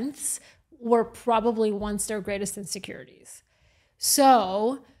strengths were probably once their greatest insecurities.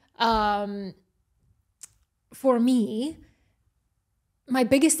 So for me, my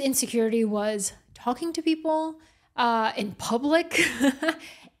biggest insecurity was talking to people in public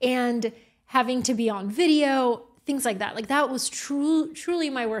and having to be on video, things like that. Like that was truly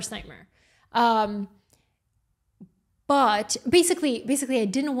my worst nightmare. But basically I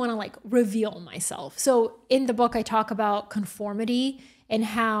didn't want to like reveal myself. So in the book, I talk about conformity and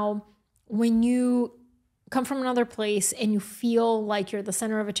how when you come from another place and you feel like you're the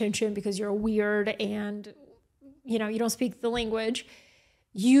center of attention because you're weird and, you know, you don't speak the language,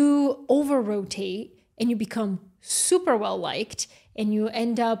 you over-rotate and you become super well-liked and you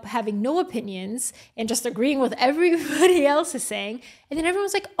end up having no opinions and just agreeing with everybody else is saying. And then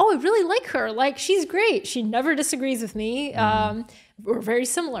everyone's like, oh, I really like her. Like, she's great. She never disagrees with me. We're very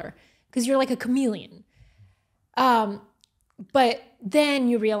similar because you're like a chameleon. But then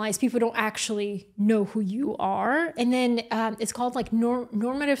you realize people don't actually know who you are. And then it's called like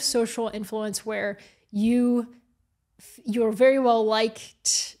normative social influence, where you're very well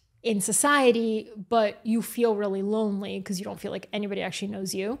liked in society, but you feel really lonely because you don't feel like anybody actually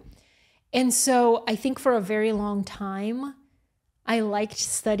knows you. And so I think for a very long time, I liked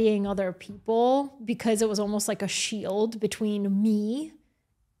studying other people because it was almost like a shield between me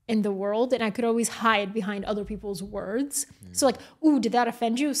and the world. And I could always hide behind other people's words. So like, ooh, did that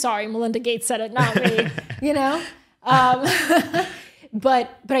offend you? Sorry, Melinda Gates said it, not me, you know? But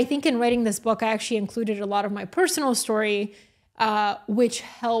I think in writing this book, I actually included a lot of my personal story, which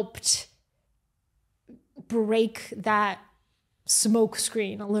helped break that smoke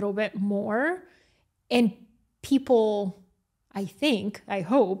screen a little bit more. And people, I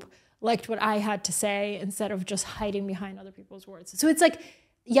hope, liked what I had to say instead of just hiding behind other people's words. So it's like,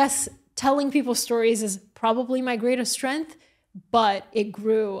 yes, telling people stories is probably my greatest strength, but it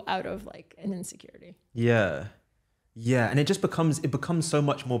grew out of like an insecurity. Yeah. Yeah. And it becomes so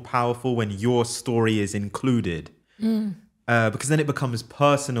much more powerful when your story is included. Because then it becomes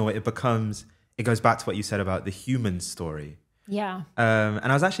personal. It goes back to what you said about the human story. Yeah. And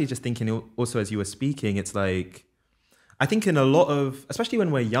I was actually just thinking also as you were speaking, it's like, I think in a lot of, especially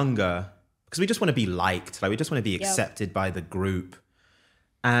when we're younger, because we just want to be liked, like we just want to be accepted by the group.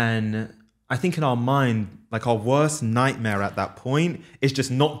 And I think in our mind, like our worst nightmare at that point is just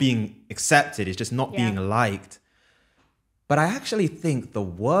not being accepted, is just not being liked. But I actually think the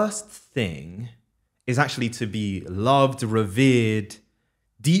worst thing is actually to be loved, revered,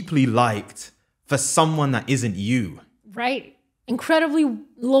 deeply liked for someone that isn't you. Right. Incredibly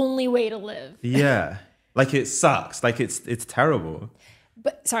lonely way to live. Yeah. Like it sucks. Like it's terrible.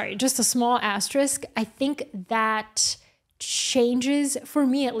 But sorry, just a small asterisk. I think that changes, for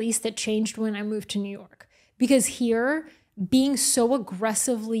me at least, it changed when I moved to New York. Because here, being so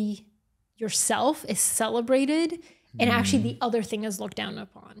aggressively yourself is celebrated, and actually the other thing is looked down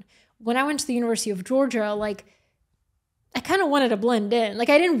upon. When I went to the University of Georgia, like, I kind of wanted to blend in. Like,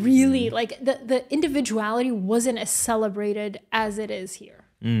 I didn't really, like, the individuality wasn't as celebrated as it is here.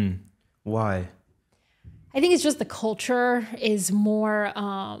 Why? I think it's just the culture is more,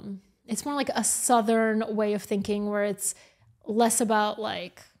 it's more like a Southern way of thinking, where it's less about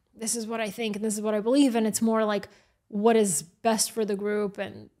like, this is what I think and this is what I believe. And it's more like what is best for the group.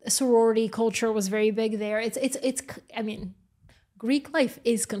 And sorority culture was very big there. It's I mean, Greek life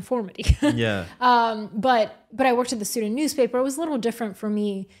is conformity. Yeah. But I worked at the student newspaper. It was a little different for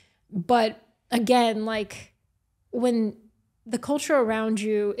me. But again, like when the culture around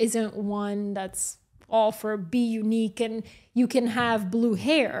you isn't one that's all for be unique and you can have blue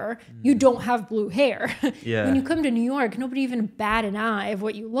hair, you don't have blue hair. Yeah. When you come to New York, nobody even bat an eye of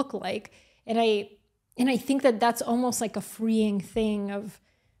what you look like. And I think that that's almost like a freeing thing of,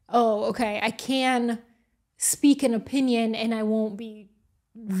 oh, okay, I can speak an opinion and I won't be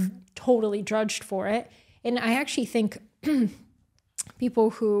totally judged for it. And I actually think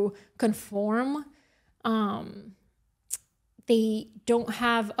people who conform, they don't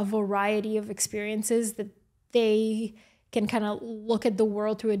have a variety of experiences that they can kind of look at the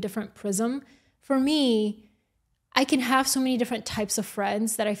world through a different prism. For me, I can have so many different types of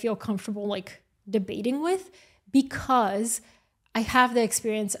friends that I feel comfortable like debating with because I have the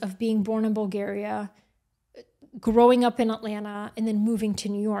experience of being born in Bulgaria, growing up in Atlanta, and then moving to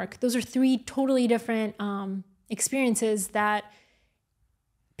New York. Those are three totally different experiences that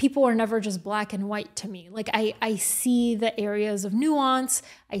people are never just black and white to me. Like I see the areas of nuance,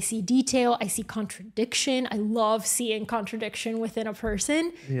 I see detail, I see contradiction. I love seeing contradiction within a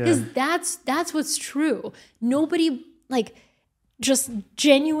person because that's what's true. Nobody like just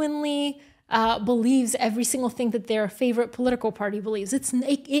genuinely believes every single thing that their favorite political party believes.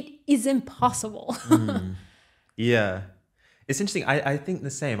 It is impossible. Yeah. It's interesting. I think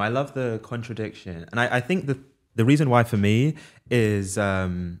the same. I love the contradiction. And I think the reason why for me is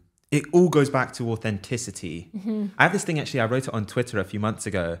it all goes back to authenticity. I have this thing, actually, I wrote it on Twitter a few months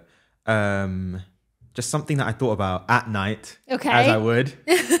ago. Just something that I thought about at night, as I would,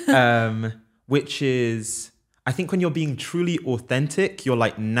 which is, I think when you're being truly authentic, you're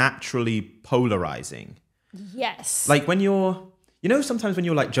like naturally polarizing. Yes. Like when sometimes when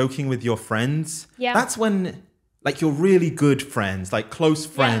you're like joking with your friends, that's when like you're really good friends, like close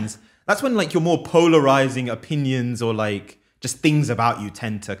friends. Yeah. That's when like your more polarizing opinions or like just things about you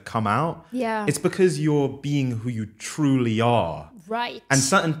tend to come out. Yeah. It's because you're being who you truly are. Right. And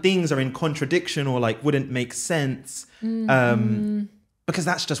certain things are in contradiction or like wouldn't make sense. Because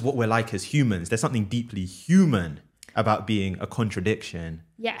that's just what we're like as humans. There's something deeply human about being a contradiction.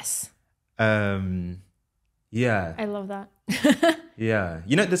 Yes. Yeah. I love that. Yeah.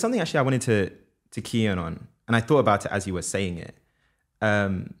 There's something actually I wanted to key in on, and I thought about it as you were saying it.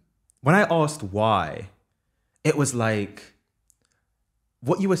 When I asked why, it was like,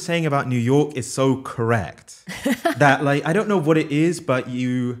 what you were saying about New York is so correct that like, I don't know what it is, but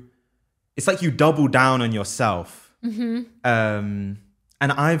it's like you double down on yourself.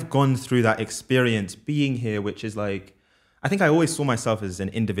 And I've gone through that experience being here, which is like, I think I always saw myself as an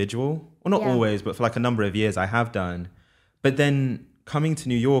individual. Well, not always, but for like a number of years I have done. But then coming to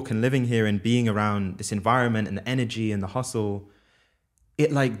New York and living here and being around this environment and the energy and the hustle,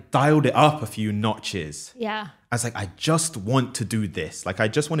 it like dialed it up a few notches. Yeah. I was like, I just want to do this. Like, I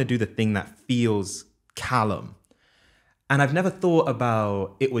just want to do the thing that feels Callum. And I've never thought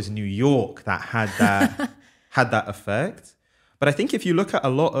about it was New York that had that had that effect. But I think if you look at a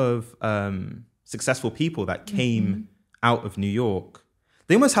lot of successful people that came out of New York,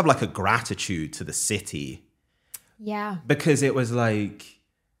 they almost have like a gratitude to the city. Yeah. Because it was like,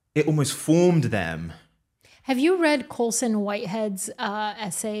 it almost formed them. Have you read Colson Whitehead's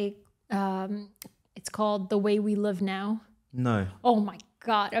essay? It's called The Way We Live Now. No. Oh my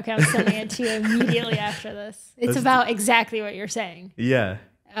God. Okay, I'm sending it to you immediately after this. It's about exactly what you're saying. Yeah.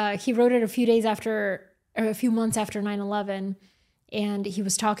 He wrote it a few months after 9/11, and he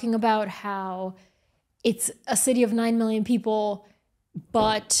was talking about how it's a city of 9 million people,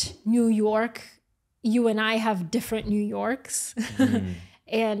 but New York, you and I have different New Yorks.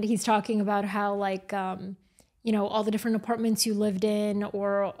 And he's talking about how like, all the different apartments you lived in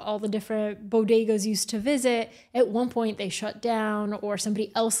or all the different bodegas you used to visit, at one point they shut down or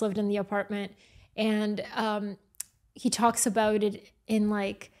somebody else lived in the apartment. And he talks about it in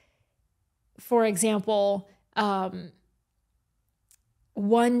like, for example,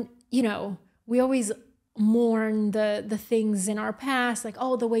 we always mourn the things in our past, like,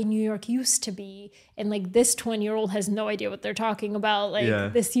 oh, the way New York used to be. And like this 20-year-old has no idea what they're talking about.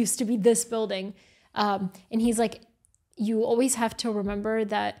 Like this used to be this building. And he's like, you always have to remember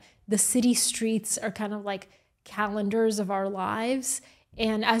that the city streets are kind of like calendars of our lives.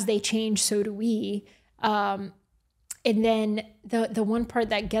 And as they change, so do we. And then the one part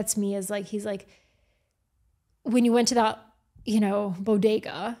that gets me is like, he's like, when you went to that,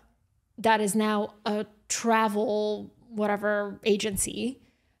 bodega, that is now a travel, whatever agency.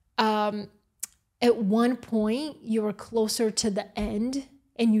 At one point you were closer to the end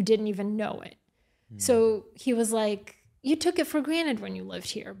and you didn't even know it. So he was like, you took it for granted when you lived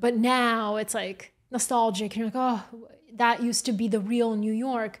here, but now it's like nostalgic. And you're like, oh, that used to be the real New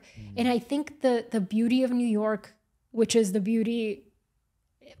York. And I think the beauty of New York, which is the beauty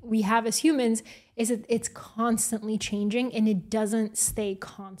we have as humans, is that it's constantly changing and it doesn't stay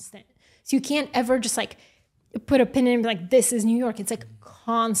constant. So you can't ever just like put a pin in and be like, this is New York. It's like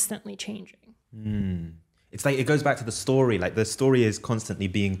constantly changing. It's like, it goes back to the story. Like the story is constantly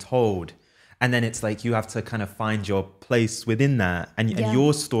being told. And then it's like, you have to kind of find your place within that. And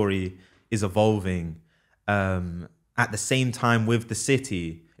your story is evolving at the same time with the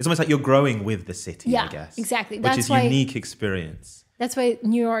city. It's almost like you're growing with the city, I guess. Exactly. Which is a unique experience. That's why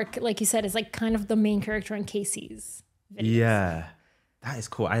New York, like you said, is like kind of the main character in Casey's videos. Yeah. That is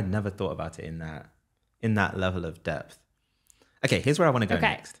cool. I had never thought about it in that level of depth. Okay, here's where I want to go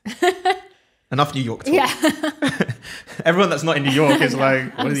next. Enough New York talk. Yeah. Everyone that's not in New York is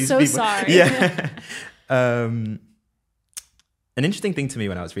like, what are these people? Sorry. Yeah. An interesting thing to me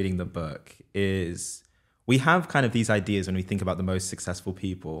when I was reading the book is we have kind of these ideas when we think about the most successful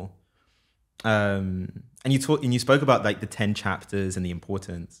people. And you spoke about like the 10 chapters and the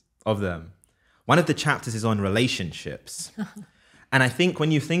importance of them. One of the chapters is on relationships. And I think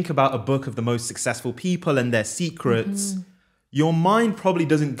when you think about a book of the most successful people and their secrets, your mind probably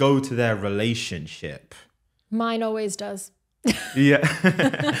doesn't go to their relationship. Mine always does. Yeah.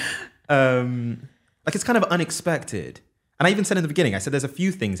 Like it's kind of unexpected. And I even said in the beginning, I said there's a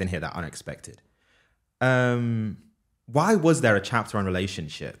few things in here that are unexpected. Why was there a chapter on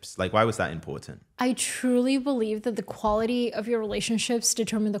relationships? Like, why was that important? I truly believe that the quality of your relationships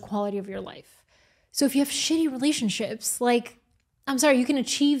determine the quality of your life. So if you have shitty relationships, like, I'm sorry, you can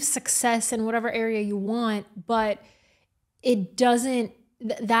achieve success in whatever area you want, but it doesn't,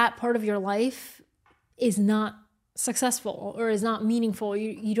 that part of your life is not successful or is not meaningful.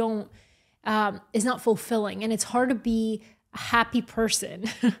 You don't, is not fulfilling. And it's hard to be a happy person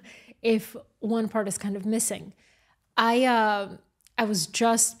if one part is kind of missing. I was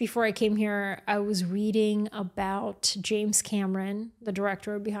just, before I came here, I was reading about James Cameron, the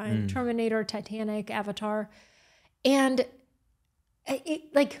director behind Terminator, Titanic, Avatar. And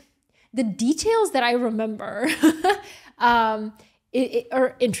like the details that I remember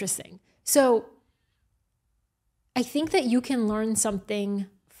are interesting. So I think that you can learn something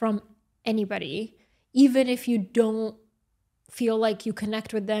from anybody, even if you don't feel like you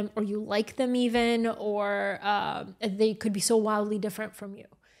connect with them or you like them even, or they could be so wildly different from you.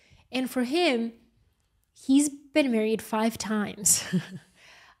 And for him, he's been married 5 times.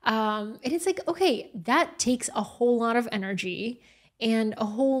 And it's like, okay, that takes a whole lot of energy and a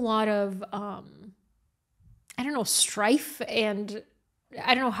whole lot of, I don't know, strife. And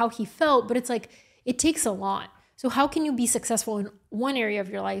I don't know how he felt, but it's like, it takes a lot. So how can you be successful in one area of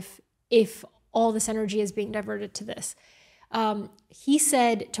your life if all this energy is being diverted to this? He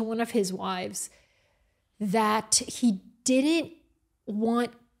said to one of his wives that he didn't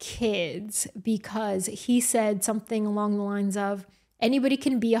want kids because he said something along the lines of, anybody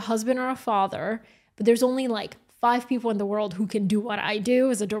can be a husband or a father, but there's only like 5 people in the world who can do what I do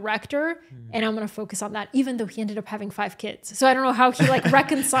as a director, and I'm going to focus on that, even though he ended up having 5 kids. So I don't know how he like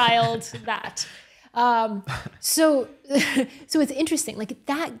reconciled that. So it's interesting. Like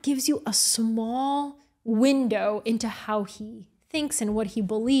that gives you a small window into how he thinks and what he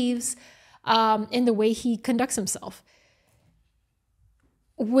believes, and the way he conducts himself.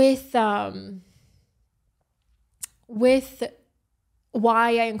 With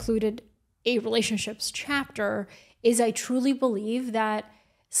why I included a relationships chapter is I truly believe that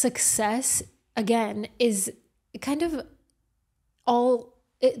success, again, is kind of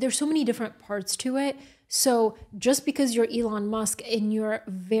there's so many different parts to it. So just because you're Elon Musk and you're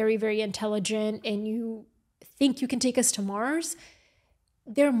very, very intelligent and you think you can take us to Mars,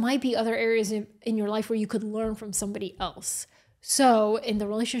 there might be other areas in your life where you could learn from somebody else. So in the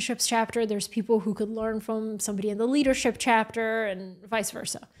relationships chapter, there's people who could learn from somebody in the leadership chapter and vice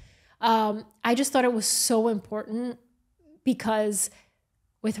versa. I just thought it was so important because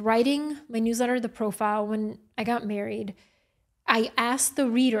with writing my newsletter, The Profile, when I got married, I asked the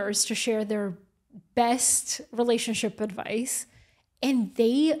readers to share their best relationship advice, and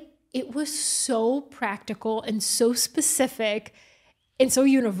it was so practical and so specific and so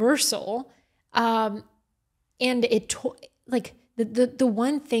universal. And the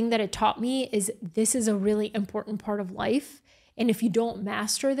one thing that it taught me is this is a really important part of life. And if you don't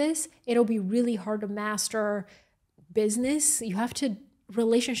master this, it'll be really hard to master business.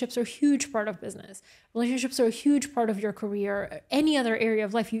 Relationships are a huge part of business. Relationships are a huge part of your career, any other area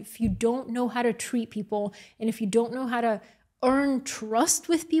of life. If you don't know how to treat people, and if you don't know how to earn trust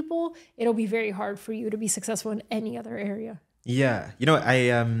with people, it'll be very hard for you to be successful in any other area. Yeah. You know, I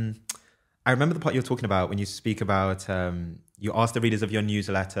remember the part you were talking about when you speak about, you ask the readers of your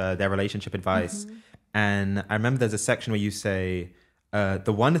newsletter their relationship advice. Mm-hmm. And I remember there's a section where you say,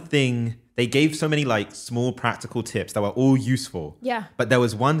 the one thing, they gave so many like small practical tips that were all useful. Yeah. But there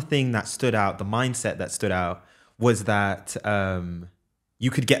was one thing that stood out, the mindset that stood out was that you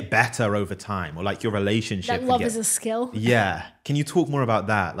could get better over time, or like your relationship. That love is a skill. Yeah. Can you talk more about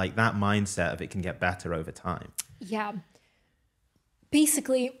that? Like that mindset of it can get better over time. Yeah.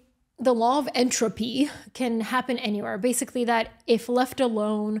 Basically, the law of entropy can happen anywhere. Basically that if left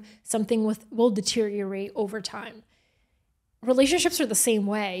alone, something will deteriorate over time. Relationships are the same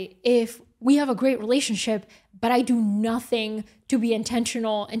way. If we have a great relationship, but I do nothing to be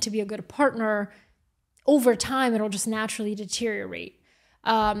intentional and to be a good partner, over time, it'll just naturally deteriorate.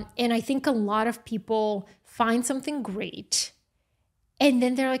 And I think a lot of people find something great and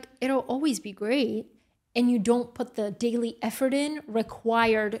then they're like, it'll always be great. And you don't put the daily effort in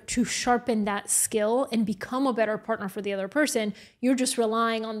required to sharpen that skill and become a better partner for the other person. You're just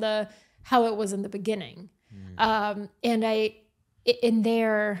relying on how it was in the beginning.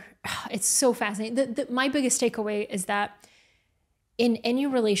 It's so fascinating. My biggest takeaway is that in any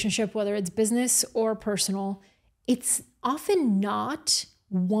relationship, whether it's business or personal, it's often not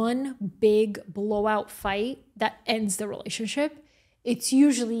one big blowout fight that ends the relationship. It's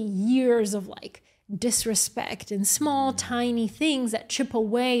usually years of like disrespect and small, tiny things that chip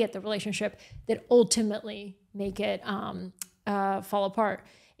away at the relationship that ultimately make it fall apart.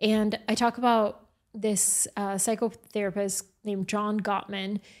 And I talk about this psychotherapist named John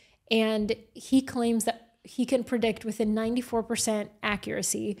Gottman, and he claims that he can predict within 94%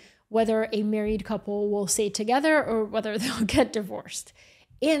 accuracy whether a married couple will stay together or whether they'll get divorced.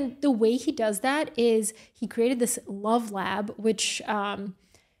 And the way he does that is he created this love lab, which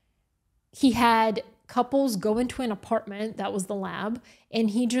he had couples go into an apartment, that was the lab, and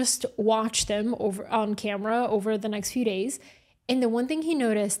he just watched them over on camera over the next few days. And the one thing he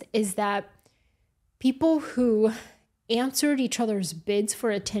noticed is that people who answered each other's bids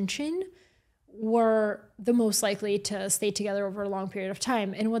for attention were the most likely to stay together over a long period of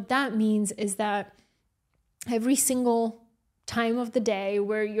time. And what that means is that every single time of the day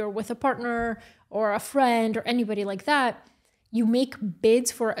where you're with a partner or a friend or anybody like that, you make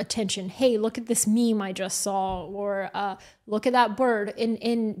bids for attention. Hey, look at this meme I just saw, or look at that bird.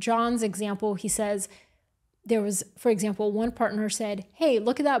 In John's example, he says there was, for example, one partner said, hey,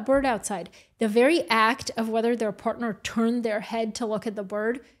 look at that bird outside. The very act of whether their partner turned their head to look at the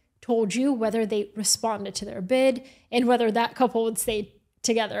bird told you whether they responded to their bid and whether that couple would stay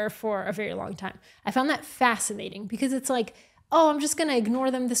together for a very long time. I found that fascinating because it's like, oh, I'm just going to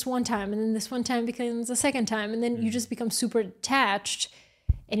ignore them this one time, and then this one time becomes a second time, and then you just become super attached.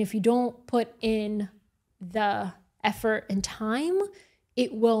 And if you don't put in the effort and time,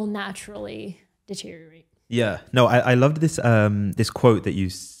 it will naturally deteriorate. Yeah, no, I loved this this quote that you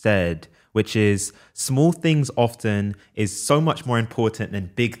said, which is small things often is so much more important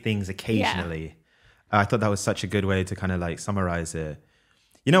than big things occasionally. Yeah. I thought that was such a good way to kind of like summarize it.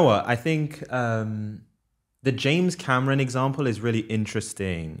 You know what? I think the James Cameron example is really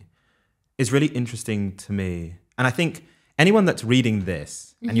interesting. Is really interesting to me. And I think anyone that's reading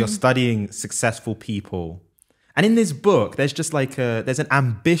this and you're studying successful people, and in this book, there's just like there's an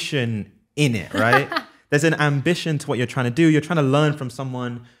ambition in it, right? There's an ambition to what you're trying to do. You're trying to learn from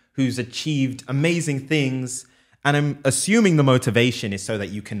someone who's achieved amazing things. And I'm assuming the motivation is so that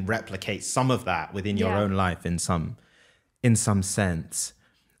you can replicate some of that within your own life in some sense.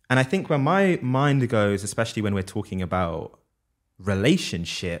 And I think where my mind goes, especially when we're talking about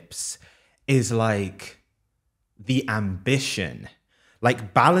relationships, is like the ambition,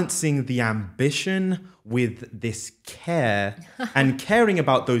 like balancing the ambition with this care and caring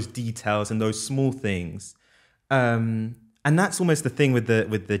about those details and those small things. And that's almost the thing with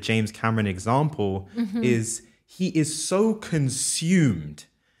the James Cameron example is he is so consumed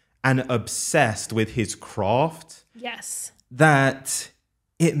and obsessed with his craft. Yes. That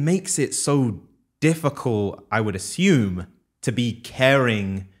it makes it so difficult, I would assume, to be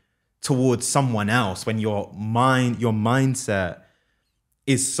caring towards someone else when your mindset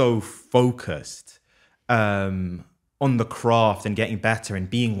is so focused on the craft and getting better and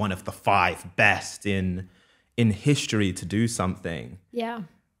being one of the 5 best in history to do something. Yeah.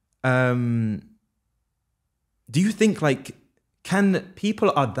 Do you think like can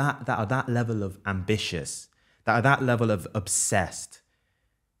people are that level of ambitious, that are that level of obsessed,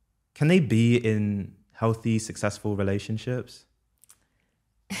 can they be in healthy, successful relationships?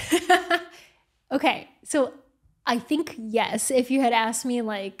 Okay, so I think yes. If you had asked me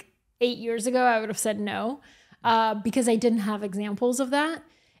like 8 years ago, I would have said no, because I didn't have examples of that.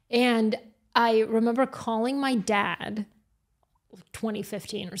 And I remember calling my dad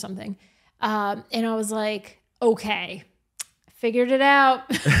 2015 or something. And I was like, okay, figured it out.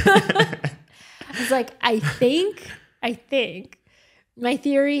 I was like, I think my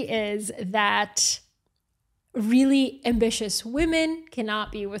theory is that really ambitious women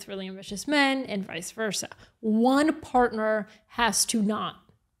cannot be with really ambitious men and vice versa. One partner has to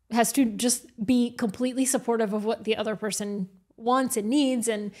just be completely supportive of what the other person wants and needs,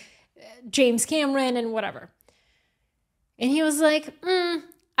 and James Cameron and whatever. And he was like,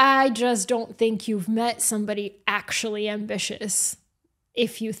 I just don't think you've met somebody actually ambitious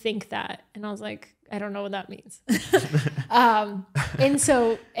if you think that. And I was like, I don't know what that means. And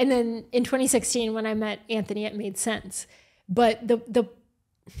then in 2016, when I met Anthony, it made sense. But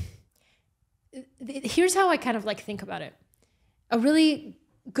here's how I kind of like think about it. A really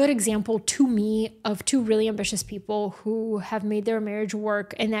good example to me of 2 really ambitious people who have made their marriage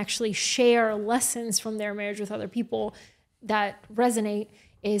work and actually share lessons from their marriage with other people that resonate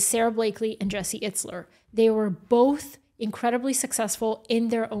is Sarah Blakely and Jesse Itzler. They were both incredibly successful in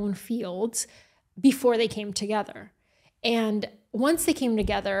their own fields before they came together. And once they came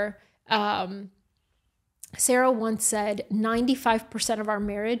together, Sarah once said 95% of our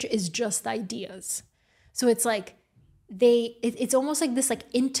marriage is just ideas. So it's like it's almost like this like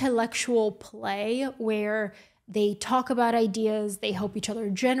intellectual play where they talk about ideas, they help each other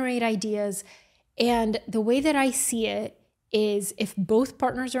generate ideas. And the way that I see it is if both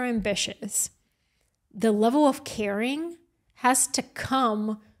partners are ambitious, the level of caring has to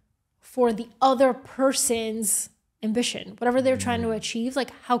come for the other person's ambition, whatever they're trying to achieve.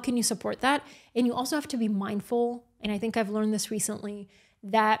 Like, how can you support that? And you also have to be mindful, and I think I've learned this recently,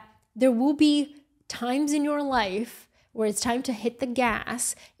 that there will be times in your life where it's time to hit the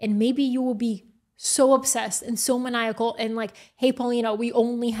gas, and maybe you will be so obsessed and so maniacal and like, hey, Polina, we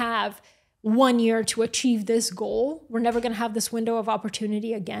only have 1 year to achieve this goal. We're never going to have this window of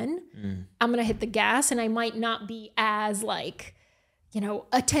opportunity again. I'm going to hit the gas, and I might not be as like,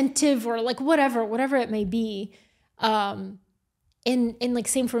 attentive or like whatever it may be. And like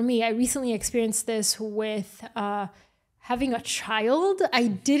same for me, I recently experienced this with having a child. I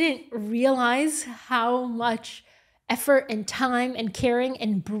didn't realize how much effort and time and caring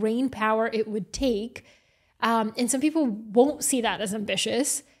and brain power it would take. And some people won't see that as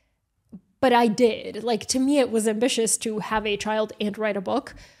ambitious, but I did. Like, to me, it was ambitious to have a child and write a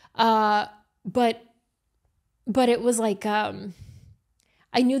book. But it was like,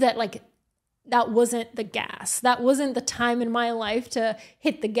 I knew that like, that wasn't the gas. That wasn't the time in my life to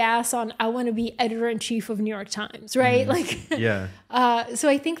hit the gas on, I want to be editor-in-chief of New York Times, right? Like, Yeah. So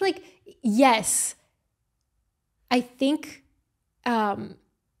I think like, yes, I think, in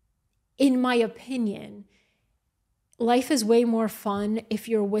my opinion, life is way more fun if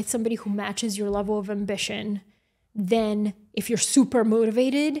you're with somebody who matches your level of ambition than if you're super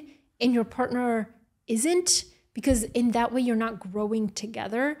motivated and your partner isn't. Because in that way, you're not growing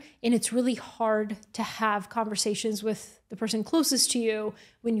together. And it's really hard to have conversations with the person closest to you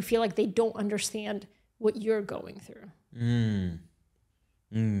when you feel like they don't understand what you're going through.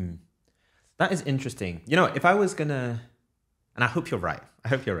 That is interesting. If I was gonna, and I hope you're right.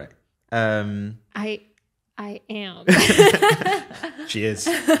 I am. She is.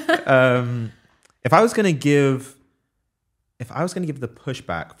 If I was gonna give the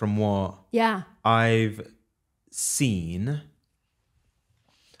pushback from what I've seen,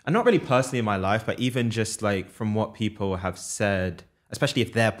 and not really personally in my life, but even just like from what people have said, especially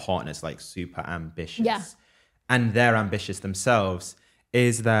if their partner's like super ambitious and they're ambitious themselves,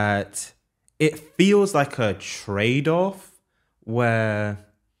 is that it feels like a trade-off where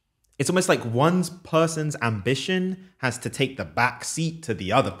it's almost like one person's ambition has to take the back seat to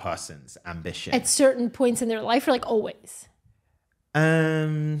the other person's ambition. At certain points in their life, or like always?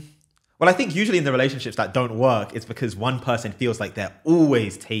 Well, I think usually in the relationships that don't work, it's because one person feels like they're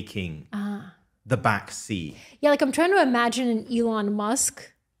always taking the back seat. Yeah, like I'm trying to imagine an Elon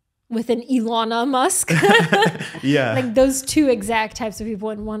Musk with an Ilana Musk. Yeah. Like those two exact types of people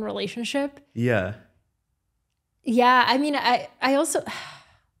in one relationship. Yeah. Yeah, I mean, I also...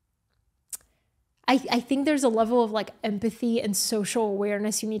 I think there's a level of like empathy and social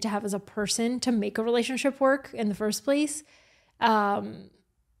awareness you need to have as a person to make a relationship work in the first place.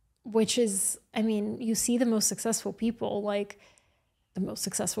 Which is, I mean, you see the most successful people,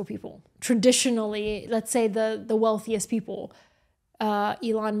 traditionally, let's say the wealthiest people,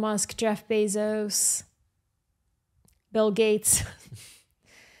 Elon Musk, Jeff Bezos, Bill Gates.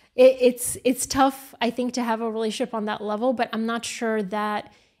 It's tough, I think, to have a relationship on that level, but I'm not sure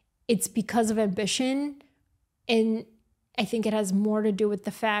that it's because of ambition. And I think it has more to do with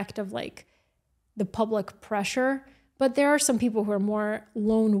the fact of like the public pressure. But there are some people who are more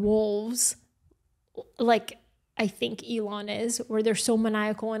lone wolves, like I think Elon is, where they're so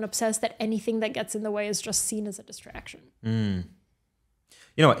maniacal and obsessed that anything that gets in the way is just seen as a distraction. You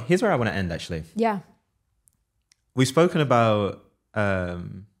know what? Here's where I want to end, actually. Yeah. We've spoken about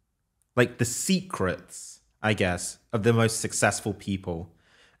like the secrets, I guess, of the most successful people.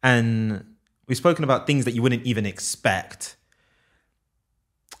 And we've spoken about things that you wouldn't even expect.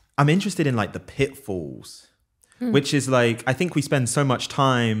 I'm interested in like the pitfalls. Which is like, I think we spend so much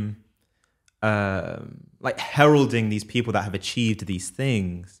time like heralding these people that have achieved these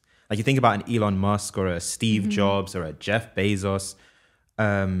things. Like you think about an Elon Musk or a Steve Jobs or a Jeff Bezos,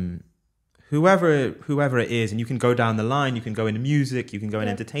 whoever it is, and you can go down the line, you can go into music, you can go in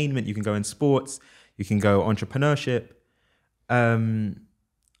entertainment, you can go in sports, you can go entrepreneurship. A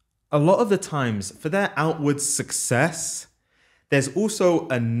lot of the times for their outward success, there's also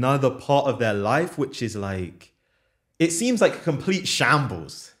another part of their life, which is like, it seems like a complete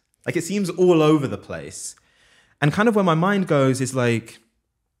shambles. Like it seems all over the place. And kind of where my mind goes is like,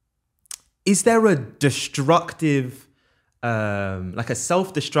 is there a destructive, like a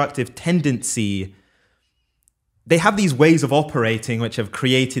self-destructive tendency they have these ways of operating which have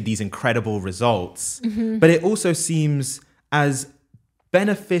created these incredible results. But it also seems as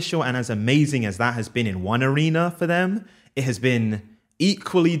beneficial and as amazing as that has been in one arena for them, it has been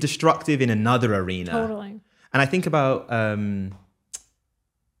equally destructive in another arena. Totally. And I think about Elon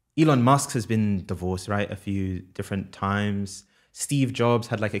Musk has been divorced, right, a few different times. Steve Jobs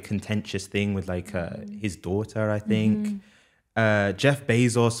had like a contentious thing with like his daughter, I think. Jeff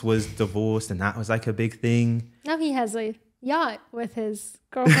Bezos was divorced, and that was like a big thing. Now he has a yacht with his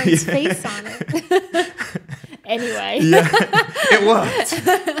girlfriend's face on it. Anyway. Yeah, it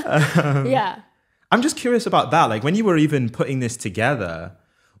worked. Yeah. I'm just curious about that. Like when you were even putting this together,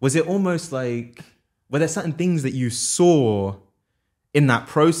 was it almost like, were there certain things that you saw in that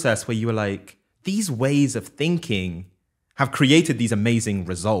process where you were like, these ways of thinking have created these amazing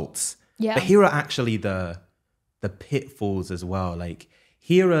results? Yeah. But here are actually the pitfalls as well. Like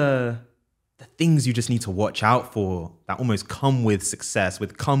here are the things you just need to watch out for that almost come with success,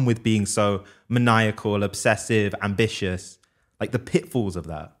 come with being so maniacal, obsessive, ambitious, like the pitfalls of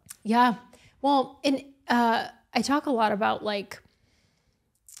that. Yeah. Well, and I talk a lot about like,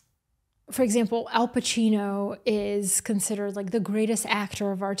 for example, Al Pacino is considered like the greatest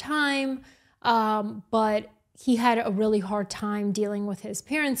actor of our time, but he had a really hard time dealing with his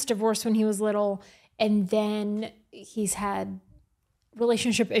parents' divorce when he was little, and then he's had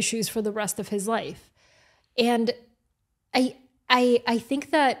relationship issues for the rest of his life. And I think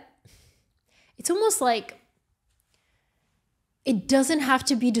that it's almost like it doesn't have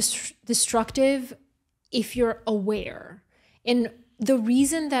to be destructive if you're aware. And the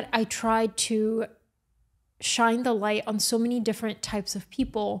reason that I try to shine the light on so many different types of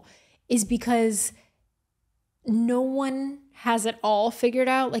people is because no one has it all figured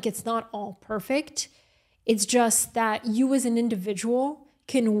out. Like it's not all perfect. It's just that you as an individual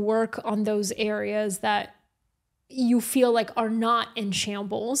can work on those areas that you feel like are not in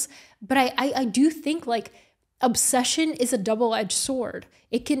shambles. But I do think like obsession is a double-edged sword.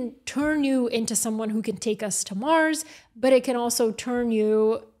 It can turn you into someone who can take us to Mars, but it can also turn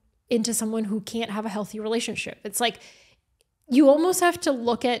you into someone who can't have a healthy relationship. It's like you almost have to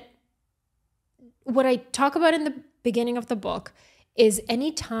look at what I talk about in the beginning of the book is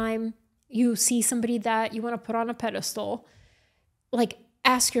anytime you see somebody that you want to put on a pedestal, like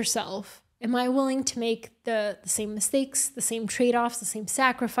ask yourself, am I willing to make the same mistakes, the same trade-offs, the same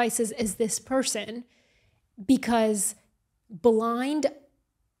sacrifices as this person? Because blind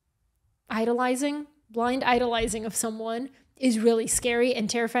idolizing of someone is really scary and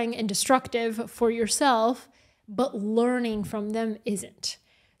terrifying and destructive for yourself, but learning from them isn't.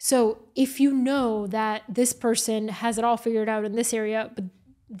 So if you know that this person has it all figured out in this area, but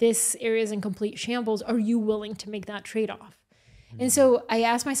this area is in complete shambles, are you willing to make that trade-off? Mm-hmm. And so I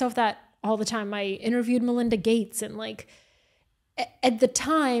ask myself that all the time. I interviewed Melinda Gates, and like at the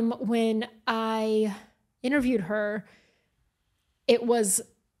time when I interviewed her, it was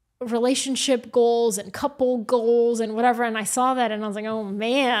relationship goals and couple goals and whatever. And I saw that and I was like, oh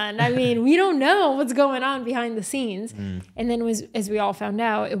man, I mean, we don't know what's going on behind the scenes. And then as we all found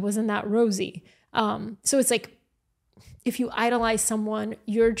out, it wasn't that rosy. So it's like, if you idolize someone,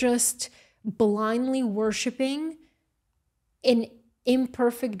 you're just blindly worshiping an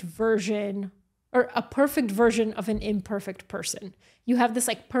imperfect version or a perfect version of an imperfect person. You have this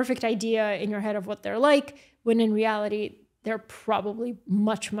like perfect idea in your head of what they're like, when in reality, they're probably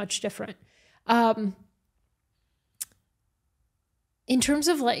much, much different. In terms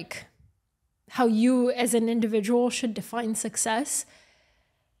of like how you as an individual should define success,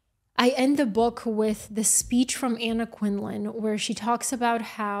 I end the book with this speech from Anna Quindlen where she talks about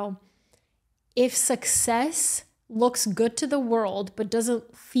how if success looks good to the world but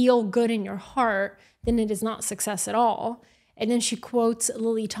doesn't feel good in your heart, then it is not success at all. And then she quotes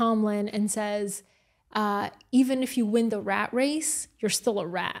Lily Tomlin and says, even if you win the rat race, you're still a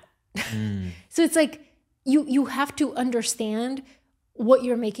rat. So it's like you have to understand what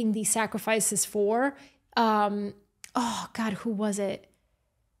you're making these sacrifices for. Oh God, who was it?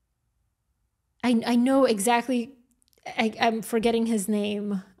 I know exactly. I'm forgetting his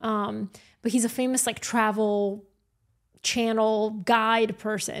name, but he's a famous like travel channel guide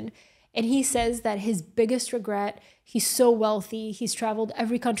person. And he says that his biggest regret, he's so wealthy, he's traveled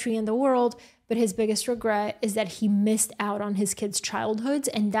every country in the world, but his biggest regret is that he missed out on his kids' childhoods,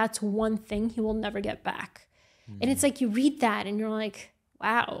 and that's one thing he will never get back. And it's like you read that and you're like,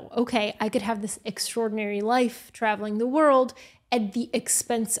 wow, okay, I could have this extraordinary life traveling the world at the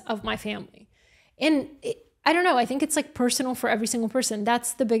expense of my family. And I don't know, I think it's like personal for every single person.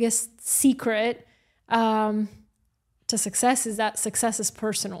 That's the biggest secret to success, is that success is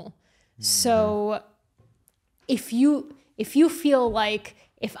personal. So if you feel like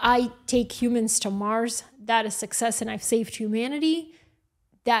if I take humans to Mars, that is success and I've saved humanity,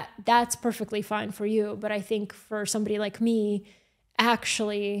 that's perfectly fine for you. But I think for somebody like me,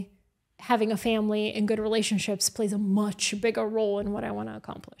 actually having a family and good relationships plays a much bigger role in what I want to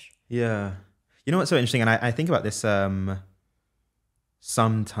accomplish. Yeah. You know what's so interesting? And I think about this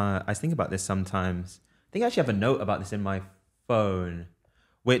sometimes. I think about this sometimes. I think I actually have a note about this in my phone,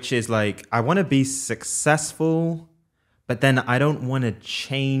 which is like, I want to be successful, but then I don't want to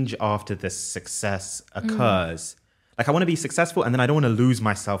change after the success occurs. Like, I want to be successful and then I don't want to lose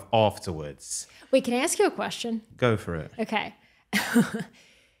myself afterwards. Wait, can I ask you a question? Go for it. Okay. Who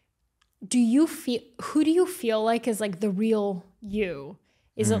do you feel like is like the real you?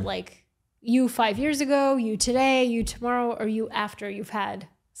 Is it like you 5 years ago, you today, you tomorrow, or you after you've had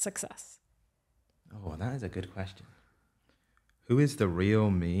success? Oh, that is a good question. Who is the real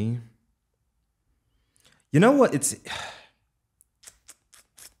me? You know what? It's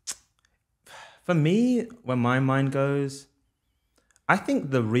for me, when my mind goes, I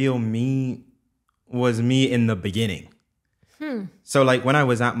think the real me was me in the beginning. So like when I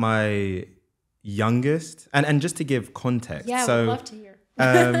was at my youngest, and just to give context. Yeah, so, I would love to hear.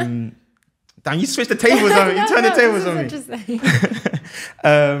 Damn, you switched the tables on me. You turned the tables on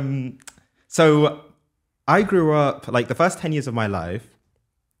me. So I grew up, like the first 10 years of my life,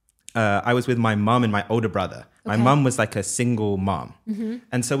 I was with my mum and my older brother. My mum was like a single mom.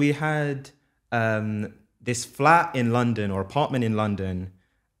 And so we had this flat in London or apartment in London.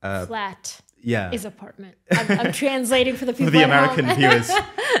 Flat. Yeah. Is apartment. I'm translating for the people For the at American home. viewers.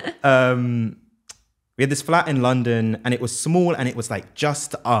 We had this flat in London and it was small and it was like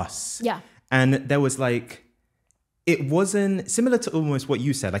just us. Yeah. And there was like, it wasn't similar to almost what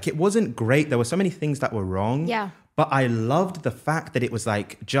you said. Like it wasn't great. There were so many things that were wrong. Yeah. But I loved the fact that it was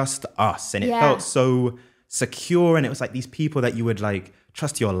like just us and it Yeah. felt so secure. And it was like these people that you would like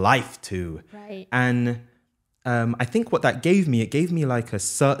trust your life to. Right. And I think what that gave me, it gave me like a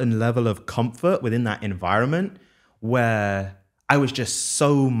certain level of comfort within that environment where I was just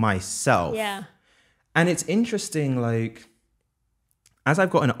so myself. Yeah. And it's interesting, like, as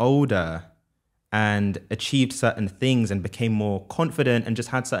I've gotten older and achieved certain things and became more confident and just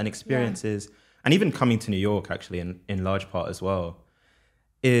had certain experiences, and even coming to New York, actually, in large part as well,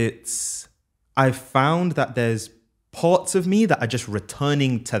 I've found that there's parts of me that are just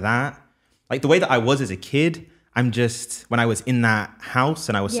returning to that. Like the way that I was as a kid, when I was in that house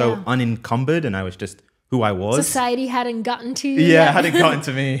and I was so unencumbered and I was just who I was. Society hadn't gotten to you Yeah, yet. it hadn't gotten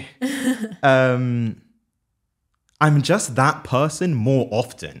to me. I'm just that person more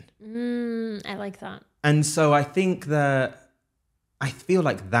often. I like that. And so I think that I feel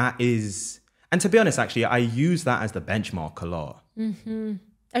like that is, and to be honest, actually, I use that as the benchmark a lot.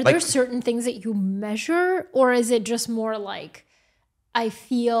 Are there certain things that you measure, or is it just more like I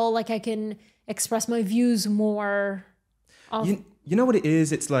feel like I can express my views more? You know what it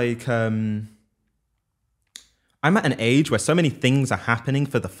is? It's like I'm at an age where so many things are happening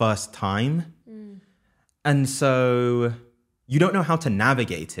for the first time. And so you don't know how to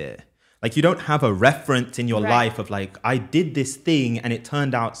navigate it. Like you don't have a reference in your life of like, I did this thing and it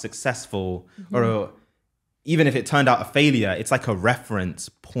turned out successful, or even if it turned out a failure, it's like a reference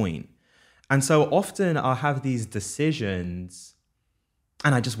point. And so often I'll have these decisions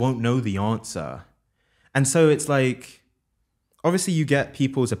and I just won't know the answer. And so it's like, obviously you get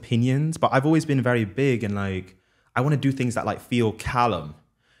people's opinions, but I've always been very big and like, I want to do things that like feel calm.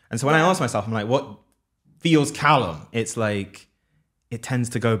 And so when I ask myself, I'm like, what feels calm? It's like, it tends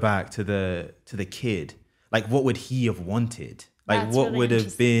to go back to the kid. Like, what would he have wanted? Like, That's what really would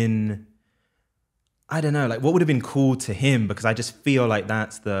have been, I don't know, like what would have been cool to him? Because I just feel like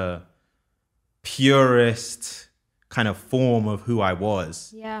that's the purest kind of form of who I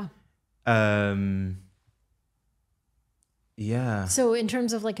was. Yeah. Yeah. So in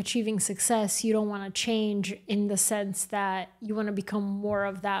terms of like achieving success, you don't want to change in the sense that you want to become more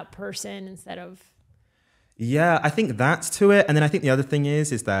of that person instead of. Yeah, I think that's to it. And then I think the other thing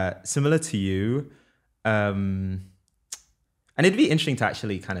is that similar to you, and it'd be interesting to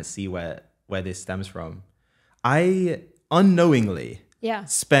actually kind of see where this stems from. I unknowingly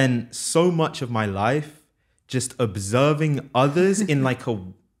spent so much of my life just observing others in like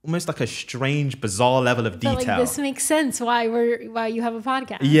almost like a strange, bizarre level of detail. Like this makes sense why you have a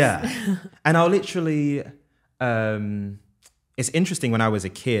podcast. Yeah. And I'll literally, it's interesting when I was a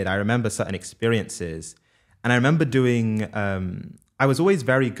kid, I remember certain experiences and I remember doing, I was always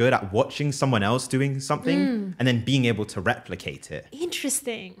very good at watching someone else doing something and then being able to replicate it.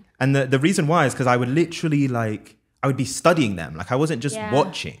 Interesting. And the reason why is because I would literally I would be studying them. Like I wasn't just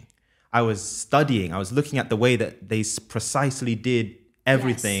watching. I was studying. I was looking at the way that they precisely did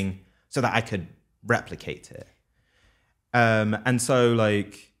everything so that I could replicate it. And so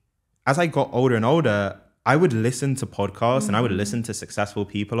like, as I got older and older, I would listen to podcasts and I would listen to successful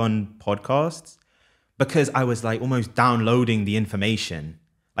people on podcasts because I was like almost downloading the information.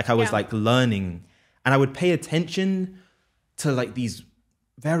 Like I was like learning, and I would pay attention to like these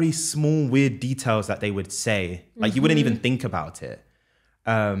very small, weird details that they would say. Like you wouldn't even think about it.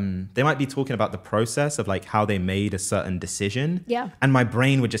 They might be talking about the process of like how they made a certain decision. Yeah. And my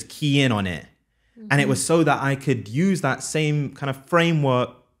brain would just key in on it. And it was so that I could use that same kind of framework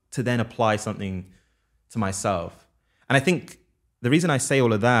to then apply something to myself. And I think the reason I say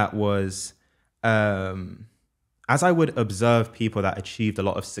all of that was, as I would observe people that achieved a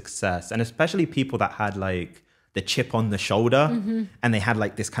lot of success, and especially people that had like the chip on the shoulder and they had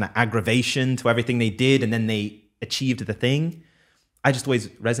like this kind of aggravation to everything they did and then they achieved the thing, I just always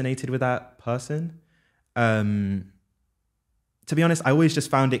resonated with that person. To be honest, I always just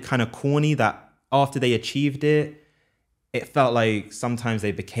found it kind of corny that after they achieved it, it felt like sometimes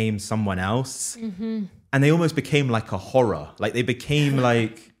they became someone else. And they almost became like a horror. Like they became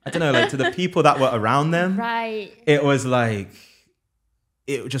like, I don't know, like to the people that were around them. Right. It was like,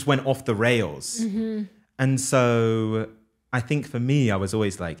 it just went off the rails. And so I think for me, I was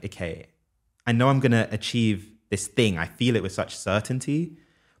always like, okay, I know I'm going to achieve this thing. I feel it with such certainty.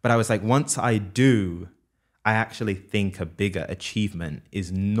 But I was like, once I do, I actually think a bigger achievement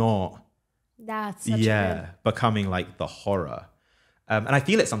is not That's such a becoming like the horror. And I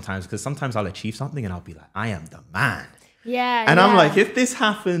feel it sometimes because sometimes I'll achieve something and I'll be like, I am the man. Yeah. And I'm like, if this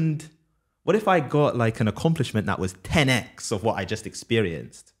happened, what if I got like an accomplishment that was 10x of what I just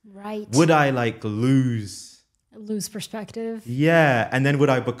experienced? Right. Would I like lose perspective? Yeah. And then would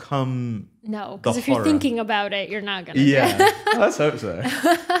I become No, because if you're thinking about it, you're not going to. Yeah. Let's hope so.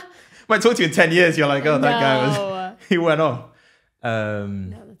 Might talk to you in 10 years. You're like, oh, that guy was, he went off.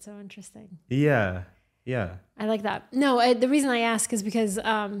 No, that's so interesting. Yeah. Yeah. I like that. No, the reason I ask is because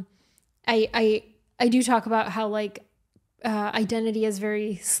I do talk about how like identity is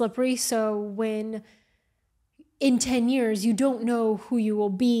very slippery. So when in 10 years, you don't know who you will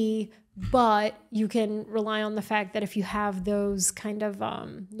be, but you can rely on the fact that if you have those kind of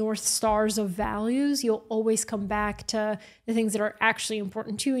North Stars of values, you'll always come back to the things that are actually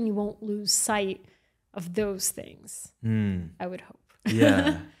important to you and you won't lose sight of those things. I would hope.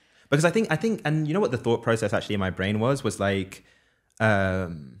 Yeah. Because I think, and you know what the thought process actually in my brain was like,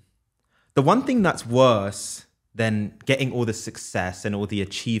 the one thing that's worse than getting all the success and all the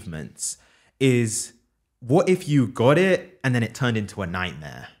achievements is what if you got it and then it turned into a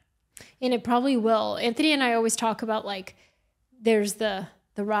nightmare? And it probably will. Anthony and I always talk about like, there's the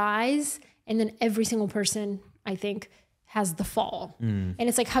rise and then every single person, I think, has the fall. And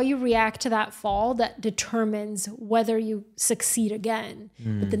it's like how you react to that fall that determines whether you succeed again.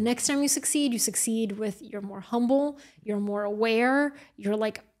 But the next time you succeed with you're more humble, you're more aware, you're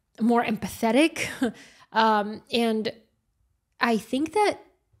like more empathetic. And I think that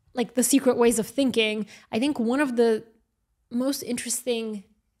like the secret ways of thinking, I think one of the most interesting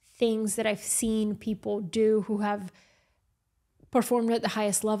things that I've seen people do who have performed at the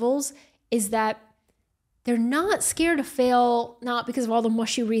highest levels is that they're not scared to fail, not because of all the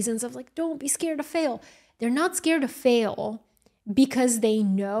mushy reasons of like, don't be scared to fail. They're not scared to fail because they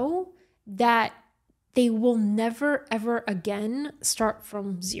know that they will never, ever again start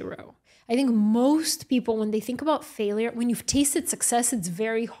from zero. I think most people, when they think about failure, when you've tasted success, it's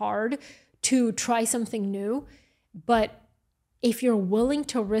very hard to try something new. But if you're willing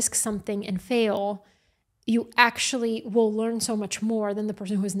to risk something and fail, you actually will learn so much more than the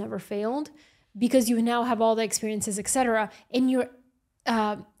person who has never failed, because you now have all the experiences, etc. And you're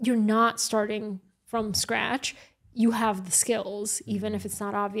not starting from scratch. You have the skills, even if it's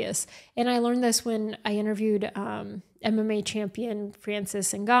not obvious. And I learned this when I interviewed MMA champion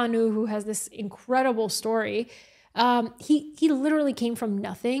Francis Ngannou, who has this incredible story. He literally came from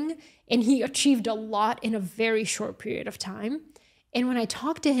nothing and he achieved a lot in a very short period of time. And when I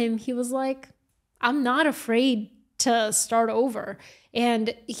talked to him, he was like, I'm not afraid to start over.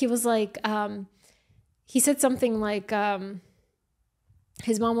 And he was like, he said something like,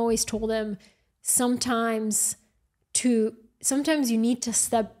 his mom always told him, sometimes you need to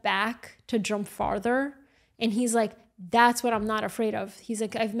step back to jump farther. And he's like, that's what I'm not afraid of. He's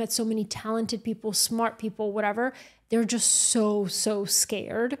like, I've met so many talented people, smart people, whatever. They're just so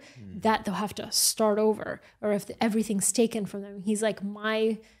scared that they'll have to start over, or if everything's taken from them. He's like,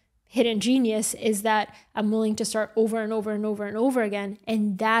 my hidden genius is that I'm willing to start over and over and over and over again.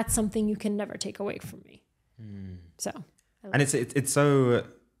 And that's something you can never take away from me. So. And it's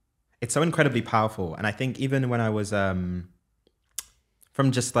It's so incredibly powerful. And I think even when I was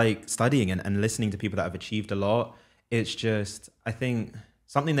from just like studying and listening to people that have achieved a lot, it's just, I think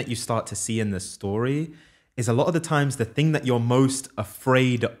something that you start to see in the story is a lot of the times the thing that you're most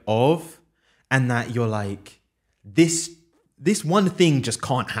afraid of, and that you're like, this one thing just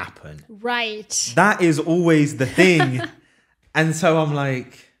can't happen. Right. That is always the thing. And so I'm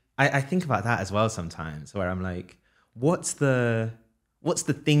like, I think about that as well sometimes, where I'm like, what's the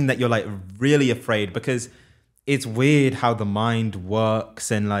thing that you're like really afraid? Because it's weird how the mind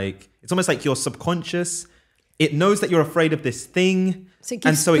works, and like, it's almost like your subconscious, it knows that you're afraid of this thing. So it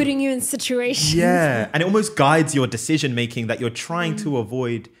keeps putting you in situations. Yeah. And it almost guides your decision making that you're trying to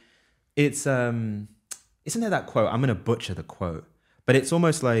avoid. It's, isn't there that quote? I'm going to butcher the quote, but it's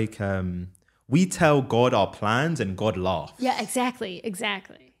almost like, we tell God our plans and God laughs. Yeah, exactly.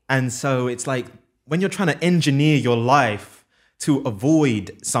 And so it's like when you're trying to engineer your life to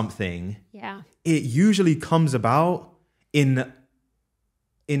avoid something, it usually comes about in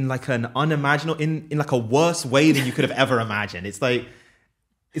like an unimaginable, in like a worse way than you could have ever imagined. It's like,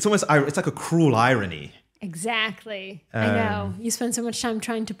 it's like a cruel irony. Exactly. I know. You spend so much time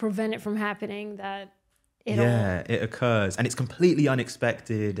trying to prevent it from happening that it occurs, and it's completely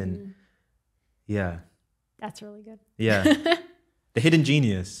unexpected, and that's really good. Yeah. The hidden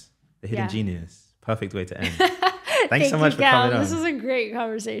genius. Perfect way to end. Thanks so much for coming on. This was a great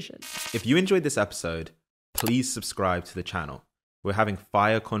conversation. If you enjoyed this episode, please subscribe to the channel. We're having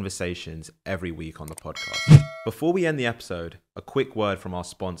fire conversations every week on the podcast. Before we end the episode, a quick word from our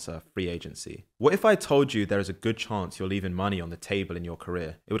sponsor, Free Agency. What if I told you there is a good chance you're leaving money on the table in your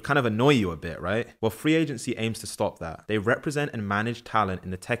career? It would kind of annoy you a bit, right? Well, Free Agency aims to stop that. They represent and manage talent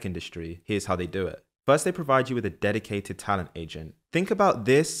in the tech industry. Here's how they do it. First, they provide you with a dedicated talent agent. Think about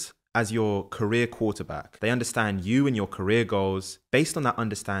this as your career quarterback. They understand you and your career goals. Based on that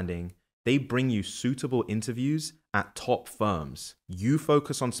understanding, they bring you suitable interviews at top firms. You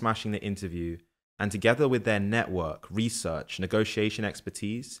focus on smashing the interview, and together with their network, research, negotiation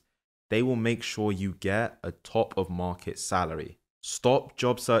expertise, they will make sure you get a top of market salary. Stop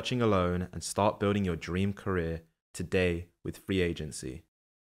job searching alone and start building your dream career today with Free Agency.